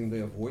ever raising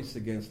their voice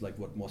against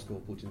what Moscow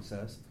Putin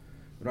says.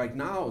 Right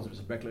now, there's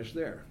a backlash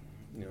there.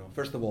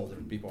 First of all, there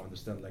are people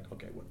understand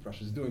okay, what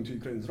Russia is doing to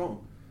Ukraine is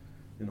wrong.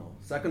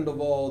 Second of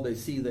all, they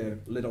see their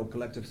little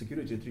collective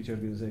security treaty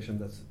organization.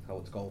 That's how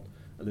it's called,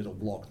 a little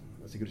bloc,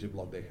 a security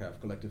bloc they have,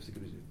 collective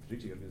security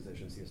treaty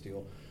organization,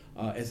 CSTO,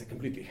 as a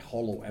completely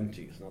hollow,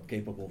 empty. It's not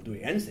capable of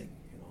doing anything.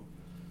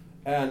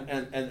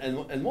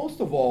 And most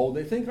of all,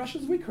 they think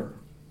Russia's weaker,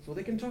 so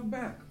they can talk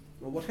back.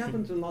 Well, what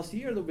happened in last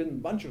year? There've been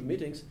a bunch of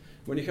meetings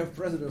when you have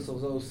presidents of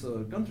those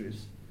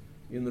countries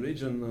in the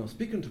region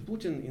speaking to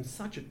Putin in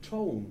such a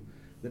tone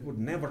that would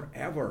never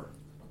ever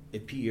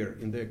appear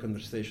in their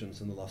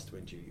conversations in the last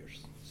 20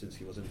 years since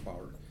he was in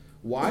power.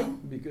 Why?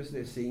 Because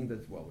they're seeing that,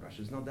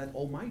 Russia is not that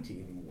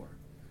almighty anymore.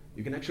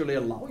 You can actually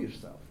allow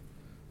yourself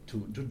to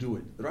do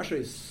it. Russia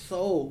is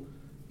so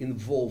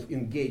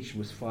engaged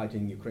with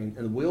fighting Ukraine,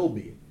 and will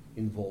be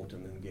involved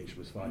and engaged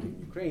with fighting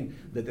Ukraine,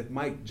 that it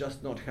might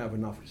just not have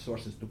enough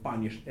resources to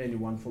punish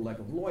anyone for lack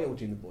of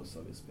loyalty in the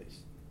post-Soviet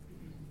space.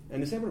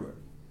 And it's everywhere.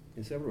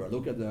 It's everywhere.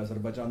 Look at the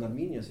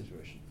Azerbaijan-Armenia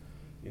situation.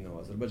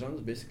 Azerbaijan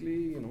is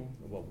basically,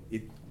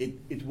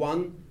 it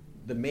won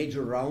the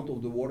major round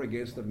of the war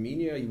against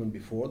Armenia even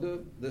before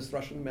this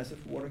Russian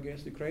massive war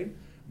against Ukraine.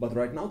 But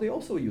right now they're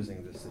also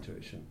using this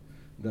situation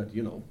that,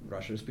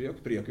 Russia is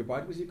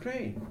preoccupied with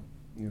Ukraine,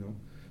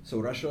 So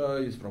Russia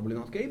is probably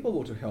not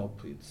capable to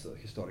help its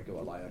historical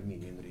ally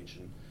Armenian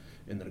region.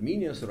 And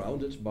Armenia is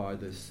surrounded by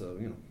this,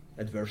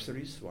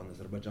 adversaries, one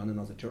Azerbaijan,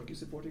 another Turkey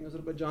supporting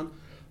Azerbaijan,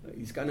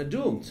 is kind of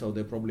doomed. So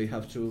they probably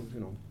have to,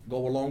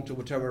 go along to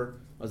whatever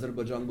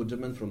Azerbaijan would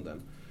demand from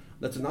them.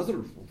 That's another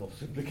of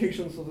those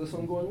implications of this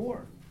ongoing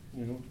war.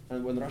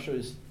 And when Russia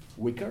is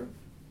weaker,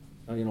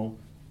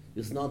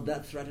 it's not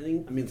that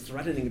threatening. I mean,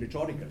 threatening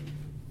rhetorically,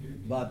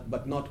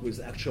 but not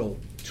with actual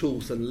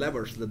tools and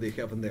levers that they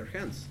have in their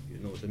hands. You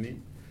know what I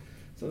mean?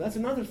 So that's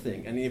another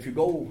thing. And if you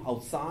go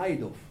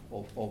outside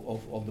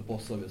of the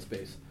post-Soviet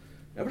space,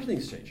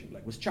 everything's changing.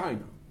 Like with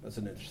China, that's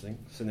an interesting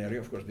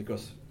scenario, of course,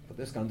 because for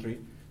this country,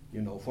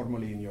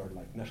 formally in your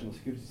national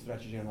security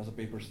strategy and other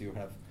papers, you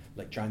have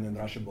China and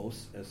Russia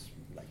both as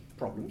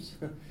problems.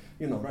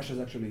 Russia is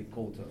actually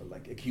called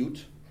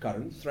acute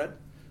current threat.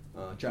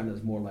 China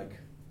is more like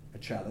a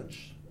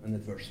challenge, an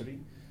adversary.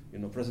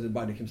 President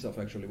Biden himself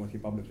actually, when he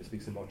publicly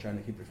speaks about China,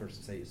 he prefers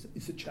to say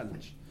it's a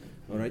challenge.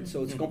 All right,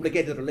 so it's a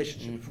complicated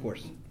relationship, of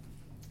course.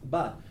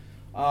 But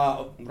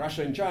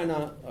Russia and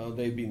China,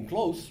 they've been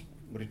close,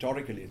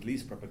 rhetorically at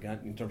least,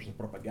 in terms of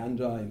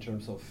propaganda, in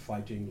terms of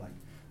fighting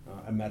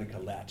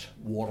America-led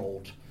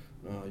world,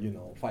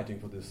 fighting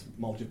for this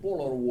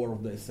multipolar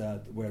world, they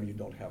said, where you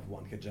don't have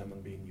one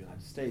hegemon being the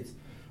United States.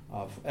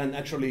 And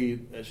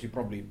actually, as you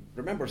probably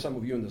remember, some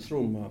of you in this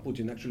room,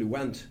 Putin actually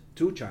went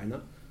to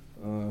China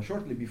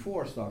shortly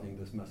before starting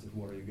this massive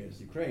war against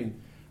Ukraine.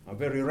 A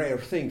very rare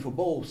thing for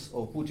both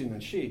of Putin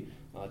and Xi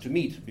to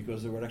meet,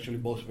 because they were actually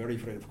both very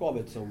afraid of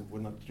COVID, so we're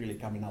not really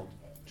coming out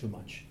too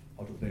much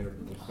out of their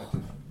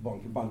respective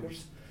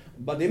bunkers.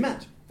 But they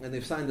met, and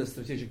they've signed a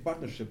strategic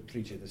partnership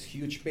treaty, this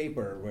huge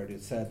paper where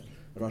it said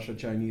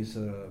Russia-Chinese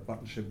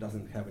partnership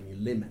doesn't have any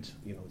limit.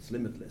 It's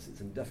limitless,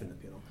 it's indefinite.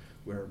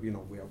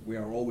 We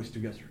are always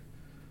together.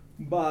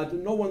 But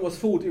no one was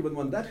fooled even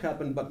when that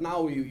happened. But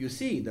now you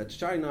see that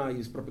China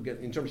is,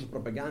 in terms of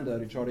propaganda,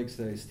 rhetorics,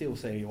 they still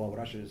say, well,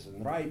 Russia is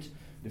in right,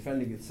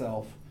 defending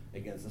itself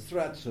against the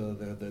threat.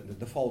 The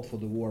default for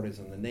the war is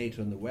on the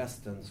NATO and the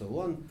West and so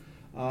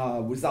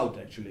on, without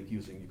actually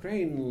accusing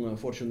Ukraine,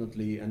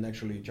 fortunately. And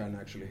actually, China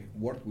actually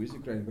worked with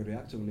Ukraine very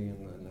actively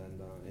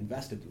and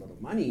invested a lot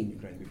of money in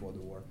Ukraine before the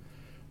war.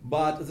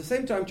 But at the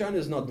same time, China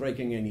is not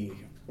breaking any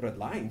red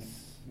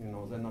lines.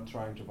 They're not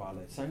trying to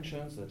violate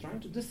sanctions. They're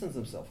trying to distance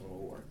themselves from the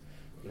war.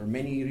 There are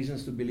many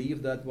reasons to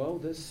believe that,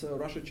 this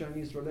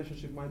Russia-Chinese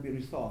relationship might be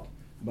rethought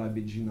by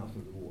Beijing after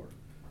the war.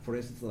 For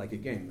instance,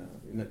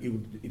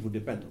 it would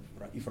depend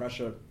on if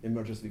Russia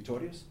emerges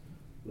victorious,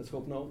 let's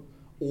hope no,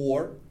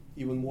 or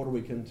even more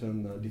weakened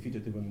and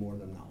defeated even more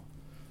than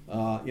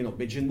now.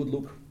 Beijing would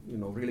look,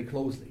 really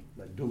closely.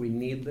 Do we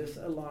need this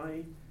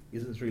ally?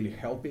 Is it really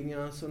helping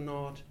us or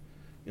not?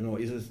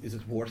 Is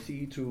it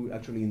worthy to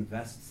actually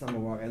invest some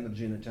of our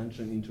energy and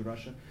attention into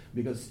Russia?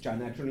 Because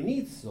China actually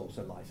needs those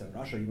allies, and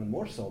Russia even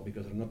more so,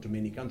 because there are not too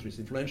many countries,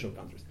 influential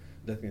countries,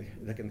 that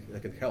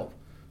can help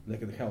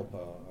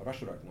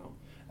Russia right now.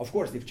 Of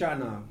course, if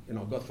China,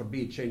 God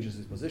forbid, changes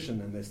its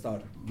position and they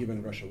start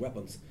giving Russia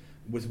weapons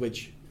with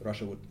which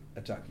Russia would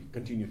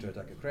continue to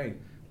attack Ukraine,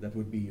 that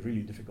would be a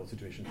really difficult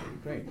situation for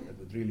Ukraine. That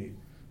would really,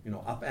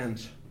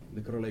 upend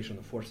the correlation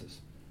of forces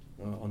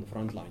on the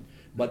front line.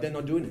 But they're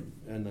not doing it,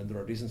 and there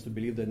are reasons to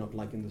believe they're not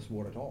liking this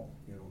war at all.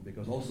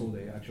 Because also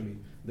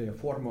their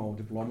formal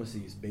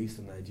diplomacy is based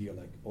on the idea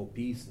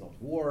peace, not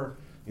war.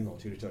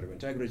 Territorial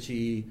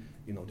integrity.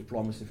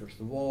 Diplomacy first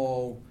of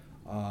all.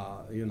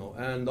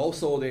 And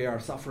also they are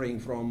suffering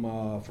from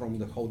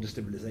the whole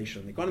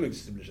destabilization, economic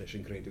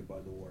destabilization created by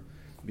the war,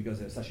 because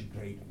they're such a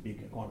great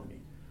big economy.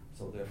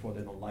 So therefore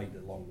they don't like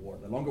the long war.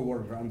 The longer war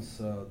runs,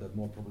 the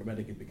more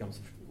problematic it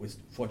becomes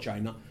for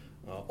China.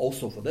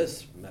 Also for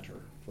this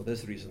matter, for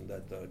this reason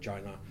that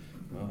China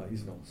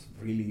is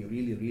really,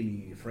 really,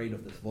 really afraid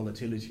of this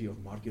volatility of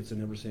markets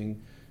and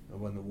everything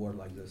when a war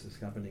like this is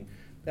happening.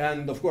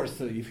 And of course,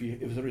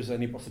 if there is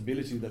any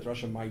possibility that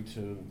Russia might,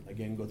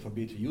 again, God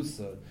forbid, use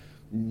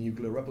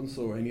nuclear weapons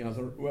or any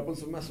other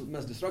weapons of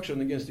mass destruction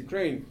against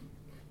Ukraine,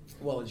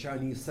 well, the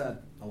Chinese said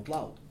out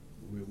loud,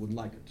 we wouldn't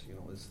like it.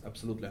 It's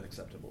absolutely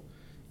unacceptable.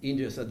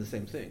 India said the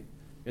same thing.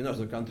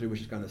 Another country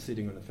which is kind of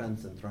sitting on the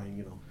fence and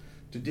trying,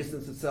 to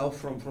distance itself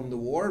from the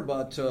war,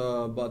 but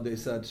they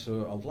said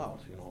out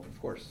loud,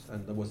 of course.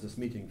 And there was this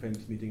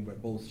famous meeting where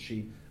both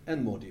Xi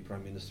and Modi,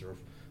 Prime Minister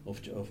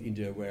of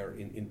India, were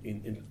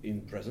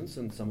in presence,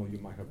 and some of you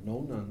might have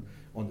known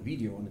on the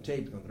video, on the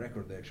tape, on the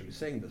record, they're actually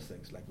saying these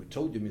things. We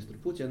told you, Mr.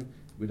 Putin,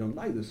 we don't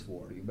like this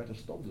war. You better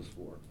stop this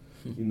war.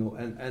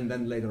 And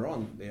then later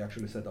on, they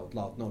actually said out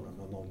loud,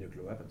 no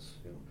nuclear weapons.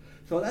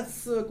 So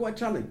that's quite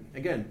telling.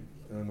 Again,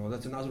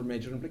 that's another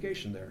major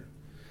implication there.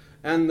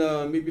 And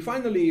maybe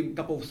finally, a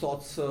couple of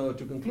thoughts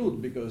to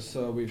conclude, because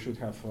we should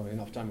have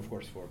enough time, of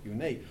course, for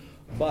Q&A.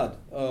 But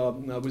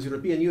with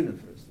European Union,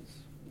 for instance,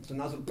 it's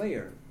another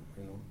player.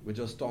 We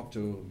just talked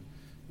to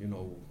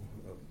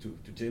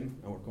Tim,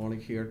 our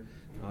colleague here,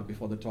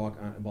 before the talk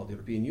about the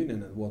European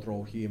Union and what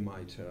role it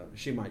might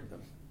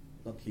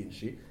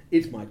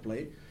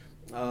play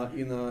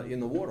in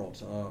the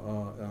world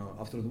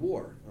after the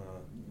war.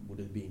 Would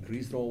it be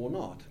increased role or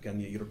not? Can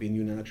the European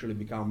Union actually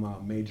become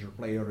a major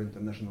player in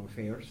international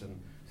affairs and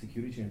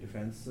security and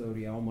defense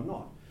realm or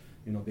not?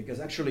 Because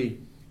actually,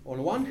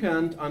 on one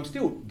hand, I'm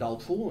still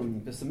doubtful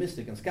and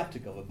pessimistic and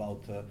skeptical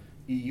about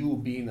EU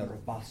being a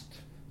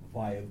robust,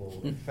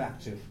 viable,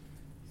 effective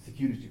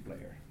security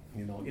player.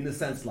 In a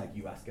sense like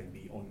US can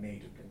be, or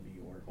NATO can be,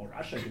 or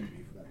Russia can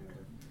be for that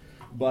matter.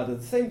 But at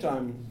the same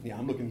time,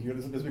 I'm looking here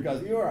just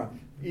because you're a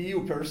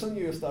EU person,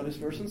 you're a studies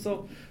person,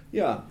 so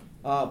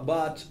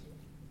but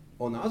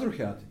on the other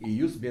hand,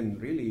 EU's been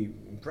really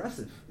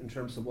impressive in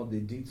terms of what they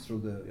did through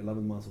the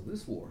 11 months of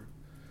this war.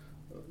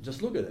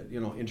 Just look at it,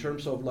 in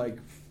terms of like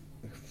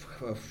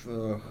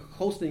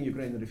hosting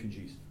Ukrainian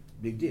refugees,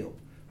 big deal.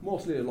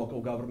 Mostly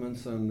local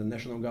governments and the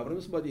national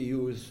governments, but the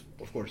EU is,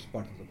 of course,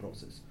 part of the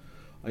process.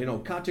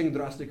 Cutting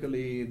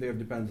drastically their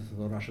dependence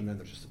on Russian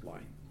energy supply,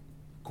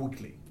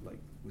 quickly, like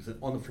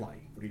on the fly,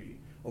 really.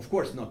 Of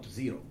course, not to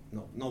zero.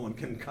 No one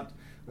can cut.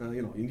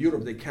 In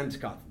Europe, they can't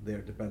cut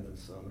their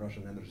dependence on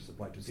Russian energy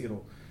supply to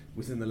zero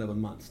within 11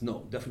 months.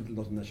 No, definitely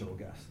not natural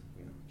gas.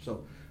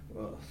 So,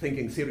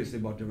 thinking seriously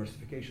about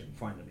diversification,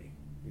 finally,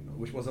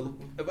 which was an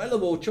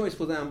available choice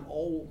for them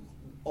all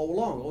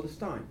along, all this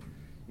time.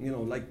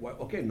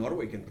 Okay,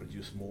 Norway can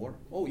produce more.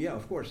 Oh yeah,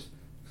 of course.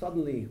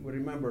 Suddenly we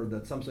remember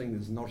that something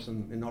is in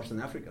Northern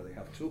Africa. They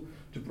have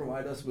to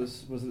provide us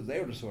with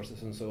their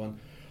resources and so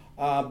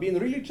on. Being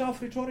really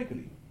tough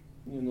rhetorically.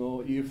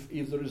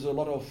 If there is a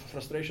lot of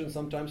frustration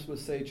sometimes with,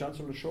 say,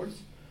 Chancellor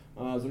Scholz,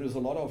 there is a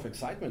lot of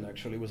excitement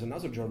actually with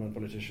another German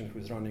politician who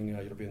is running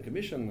European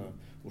Commission,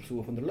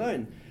 Ursula von der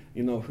Leyen,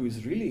 who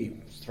is really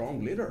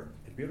strong leader,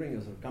 appearing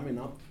as coming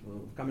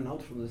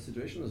out from the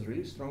situation as a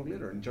really strong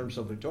leader in terms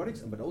of rhetorics,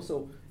 but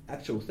also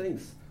actual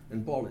things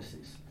and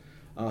policies.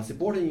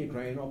 Supporting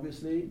Ukraine,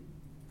 obviously,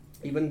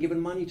 even giving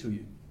money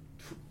to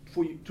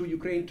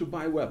Ukraine to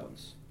buy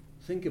weapons.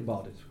 Think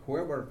about it.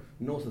 Whoever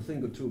knows a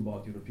thing or two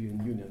about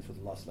European Union for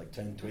the last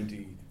 10,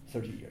 20,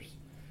 30 years.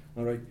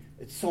 All right?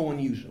 It's so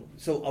unusual,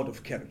 so out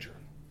of character.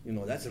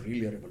 That's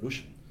really a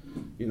revolution.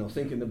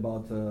 Thinking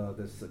about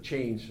this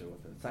change,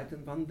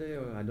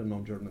 Zeitenwende, I don't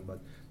know German, but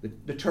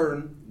the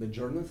turn the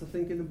Germans are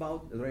thinking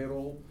about, their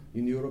role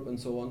in Europe and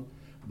so on.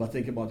 But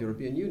think about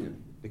European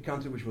Union, the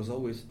country which was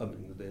always,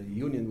 the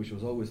union which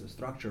was always the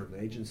structure,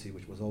 the agency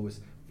which was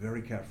always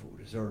very careful,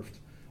 reserved,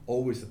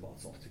 always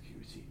about soft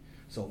security.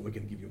 So we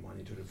can give you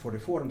money for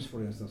reforms,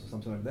 for instance, or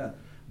something like that,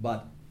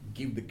 but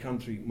give the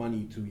country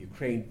money to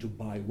Ukraine to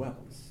buy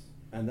weapons.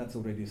 And that's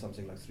already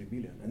something like 3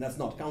 billion. And that's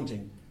not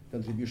counting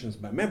contributions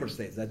by member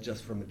states, that's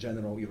just from a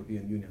general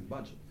European Union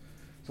budget.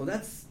 So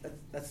that's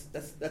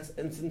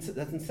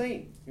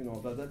insane.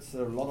 That's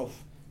a lot of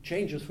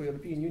changes for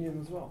European Union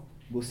as well.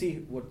 We'll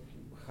see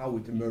how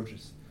it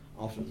emerges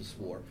after this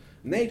war.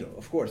 NATO,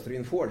 of course,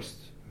 reinforced,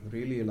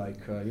 really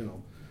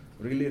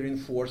really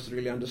reinforced,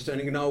 really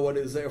understanding now what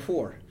it's there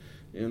for.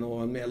 And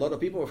a lot of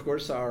people, of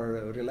course,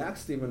 are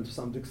relaxed, even to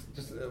some,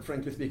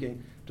 frankly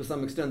speaking, to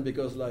some extent,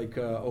 because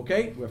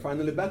okay, we're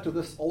finally back to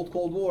this old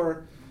Cold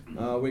War.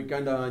 We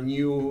kind of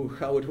knew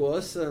how it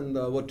was and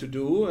what to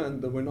do,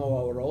 and we know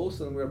our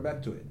roles, and we're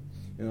back to it.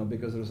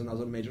 Because there's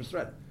another major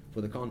threat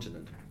for the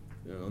continent,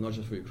 not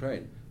just for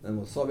Ukraine. Then it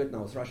was Soviet,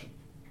 now it's Russian,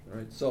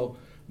 right? So,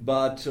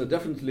 but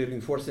definitely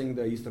reinforcing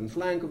the eastern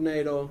flank of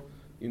NATO.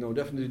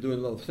 Definitely doing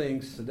a lot of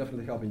things.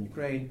 Definitely helping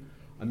Ukraine.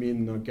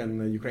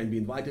 Can Ukraine be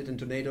invited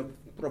into NATO?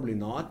 Probably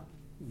not,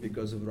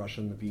 because of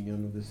Russian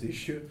opinion on this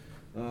issue,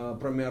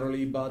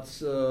 primarily. But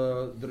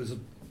there is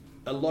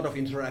a lot of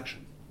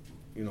interaction,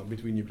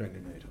 between Ukraine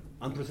and NATO.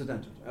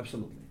 Unprecedented,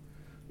 absolutely.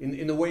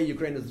 In a way,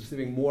 Ukraine is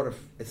receiving more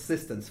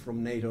assistance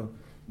from NATO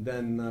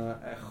than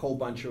a whole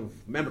bunch of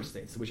member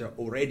states, which are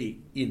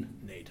already in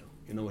NATO.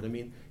 You know what I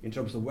mean? In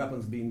terms of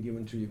weapons being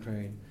given to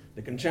Ukraine,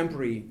 the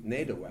contemporary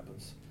NATO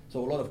weapons. So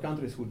a lot of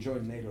countries who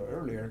joined NATO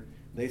earlier,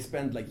 they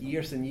spent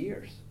years and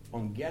years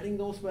on getting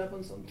those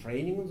weapons, on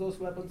training on those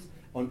weapons,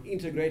 on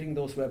integrating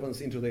those weapons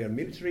into their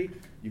military.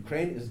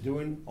 Ukraine is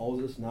doing all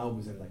this now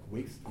within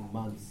weeks and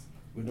months.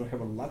 We don't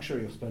have a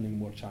luxury of spending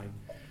more time.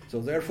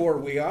 So therefore,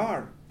 we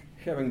are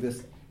having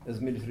this,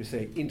 as military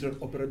say,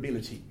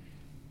 interoperability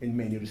in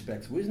many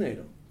respects with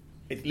NATO.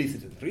 At least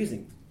it's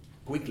increasing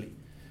quickly.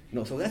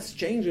 So that's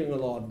changing a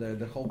lot,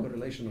 the whole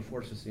correlation of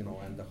forces,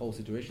 and the whole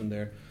situation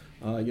there,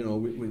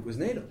 with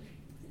NATO.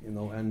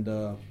 And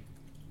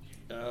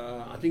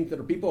I think there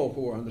are people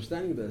who are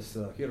understanding this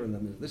here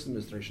in this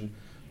administration.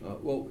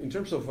 In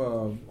terms of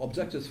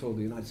objectives for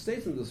the United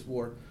States in this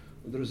war,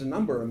 there is a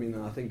number.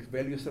 I think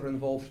values are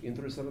involved,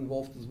 interests are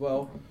involved as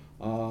well.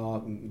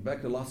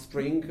 Back last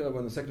spring,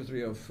 when the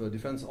Secretary of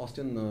Defense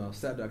Austin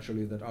said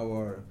actually that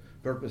our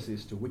purpose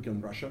is to weaken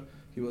Russia,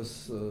 he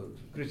was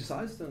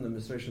criticized, and the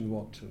administration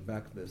walked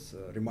back this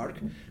remark.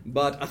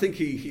 But I think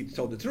he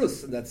told the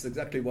truth, and that's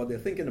exactly what they're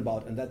thinking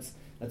about, and that's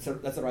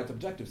the right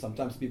objective.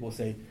 Sometimes people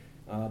say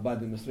Biden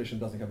administration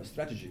doesn't have a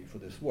strategy for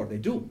this war. They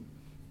do.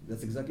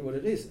 That's exactly what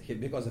it is.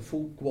 Because the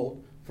full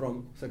quote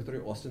from Secretary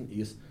Austin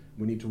is,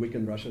 we need to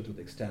weaken Russia to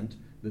the extent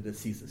that it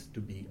ceases to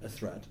be a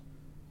threat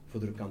for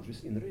the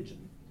countries in the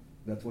region.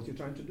 That's what you're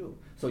trying to do.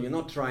 So you're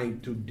not trying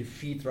to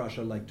defeat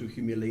Russia, to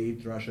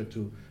humiliate Russia,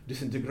 to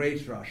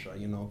disintegrate Russia.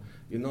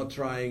 You're not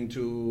trying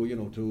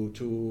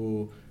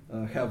to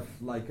have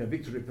a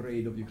victory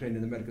parade of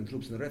Ukrainian American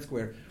troops in the Red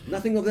Square.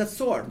 Nothing of that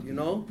sort.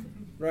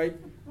 Right?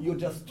 You're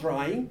just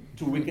trying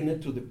to weaken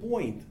it to the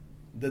point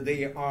that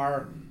they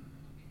are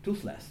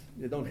toothless.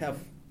 They don't have,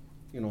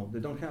 they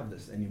don't have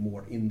this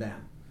anymore in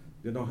them.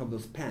 They don't have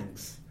those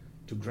pangs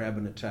to grab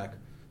and attack,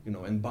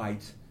 and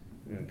bite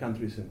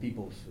countries and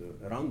peoples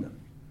around them.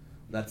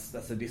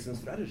 That's a decent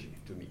strategy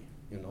to me.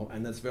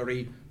 and that's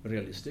very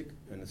realistic,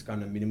 and it's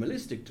kind of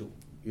minimalistic too.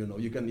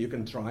 You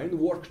can try and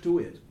work to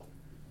it.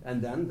 And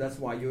then that's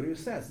why you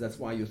reassess. That's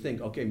why you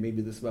think, okay,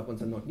 maybe these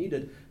weapons are not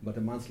needed, but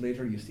a month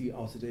later you see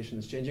our situation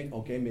is changing.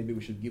 Okay, maybe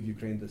we should give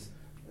Ukraine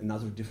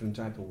another different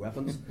type of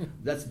weapons.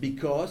 That's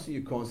because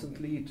you're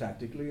constantly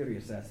tactically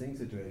reassessing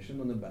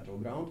situation on the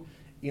battleground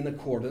in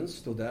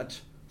accordance to that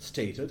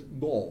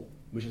stated goal,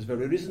 which is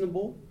very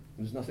reasonable.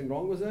 There's nothing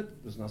wrong with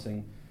it. There's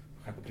nothing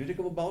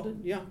hypocritical about it.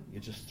 Yeah, you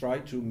just try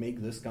to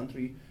make this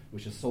country,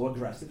 which is so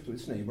aggressive to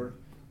its neighbor,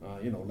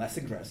 less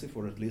aggressive,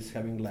 or at least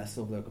having less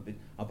of the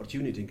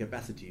opportunity and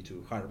capacity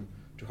to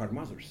harm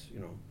others.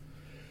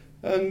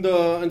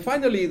 And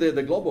finally,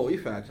 the global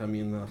effect.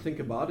 Think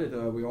about it.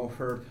 We all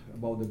heard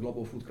about the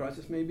global food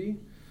crisis. Maybe,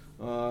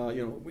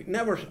 we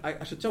never.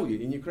 I should tell you,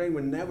 in Ukraine,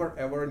 we never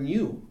ever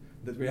knew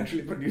that we're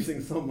actually producing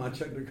so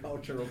much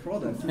agricultural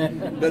products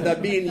that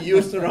are being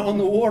used around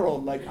the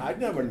world. Like I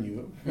never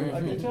knew. I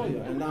can tell you.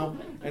 And now,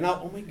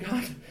 oh my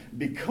God,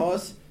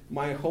 because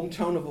my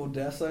hometown of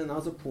Odessa and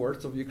other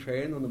ports of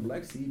Ukraine on the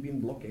Black Sea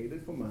being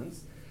blockaded for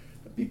months.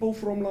 People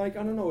from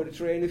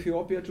Eritrea and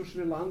Ethiopia to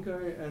Sri Lanka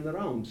and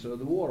around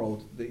the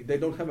world, they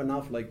don't have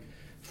enough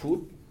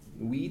food,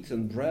 wheat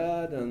and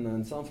bread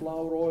and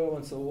sunflower oil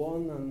and so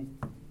on,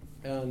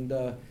 and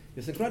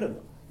it's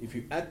incredible. If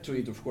you add to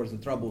it, of course, the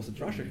troubles that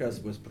Russia has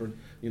with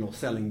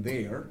selling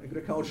their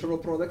agricultural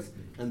products,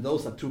 and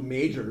those are two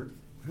major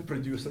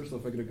producers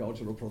of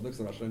agricultural products,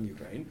 Russia and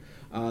Ukraine,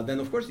 then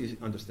of course you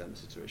understand the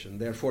situation.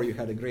 Therefore, you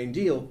had a grain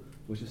deal,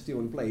 which is still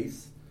in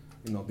place,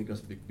 because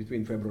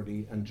between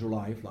February and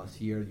July of last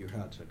year, you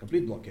had a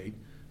complete blockade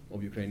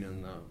of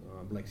Ukrainian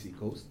Black Sea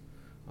coast.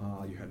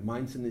 You had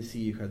mines in the sea,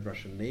 you had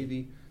Russian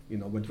Navy.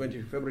 When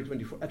February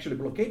 24, actually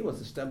blockade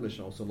was established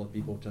also, a lot of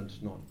people tend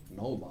to not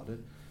know about it.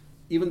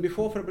 Even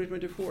before February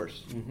 24th,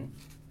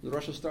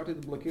 Russia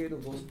started the blockade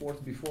of those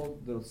ports before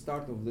the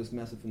start of this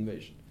massive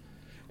invasion.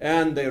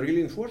 And they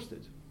really enforced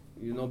it,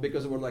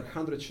 because there were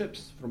 100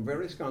 ships from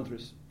various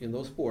countries in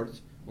those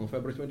ports on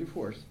February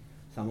 24th.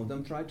 Some of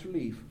them tried to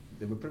leave.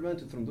 They were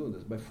prevented from doing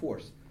this by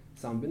force.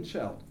 Some been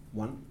shelled.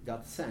 One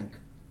got sank,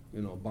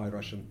 by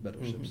Russian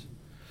battleships.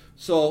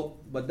 So,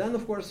 but then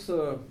of course,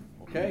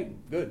 okay,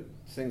 good.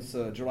 Since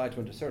July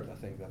 23rd, I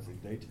think that's the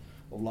date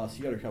of last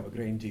year, you have a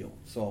grain deal.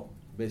 So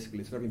basically,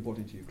 it's very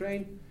important to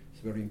Ukraine.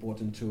 It's very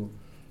important to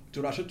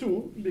Russia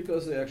too,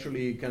 because they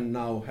actually can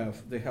now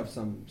have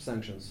some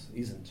sanctions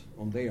eased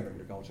on their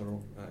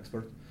agricultural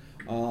export.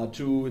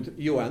 To the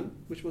UN,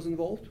 which was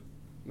involved.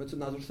 That's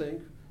another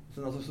thing. It's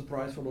another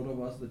surprise for a lot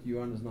of us that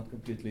UN is not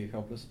completely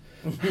helpless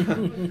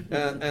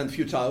and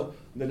futile.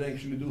 They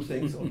actually do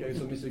things. Okay,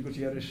 so Mr.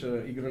 Gutierrez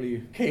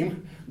eagerly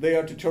came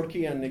there to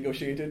Turkey and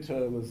negotiated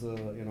with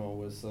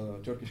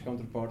Turkish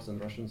counterparts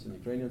and Russians and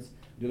Ukrainians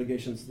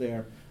delegations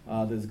there.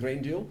 This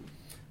grain deal.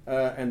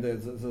 And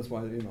that's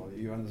why the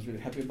UN is really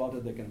happy about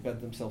it. They can pat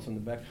themselves on the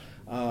back.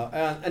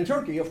 And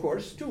Turkey, of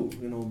course, too,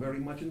 very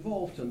much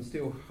involved and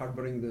still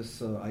harboring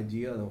this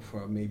idea of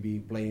maybe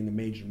playing a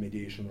major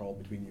mediation role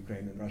between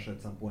Ukraine and Russia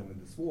at some point in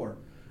this war,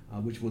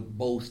 which would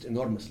boast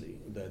enormously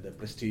the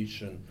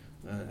prestige and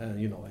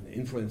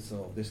influence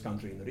of this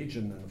country in the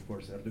region, and of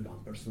course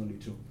Erdogan personally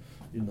too.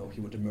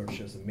 He would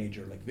emerge as a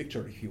major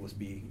victor if he would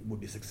be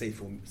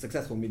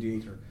successful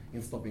mediator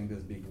in stopping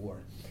this big war.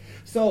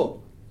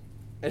 So.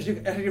 As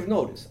you've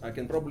noticed, I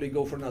can probably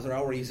go for another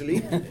hour easily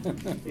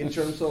in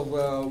terms of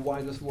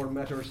why this war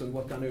matters and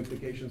what kind of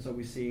implications are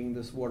we seeing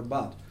this war.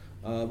 But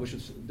we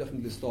should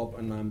definitely stop,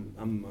 and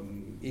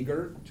I'm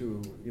eager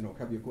to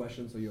have your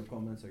questions or your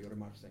comments or your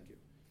remarks. Thank you.